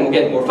 you can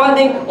get more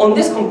funding. On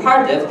this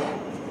comparative,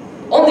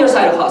 on their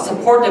side of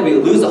supporter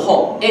will lose the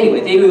hope.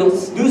 Anyway, they will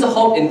lose the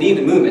hope and leave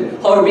the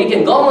movement. However, we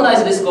can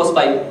galvanize this cause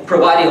by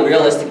providing a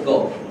realistic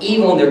goal.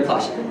 Even on their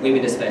clash, we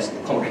will discuss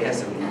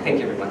comprehensively. Thank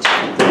you very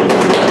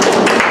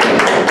much.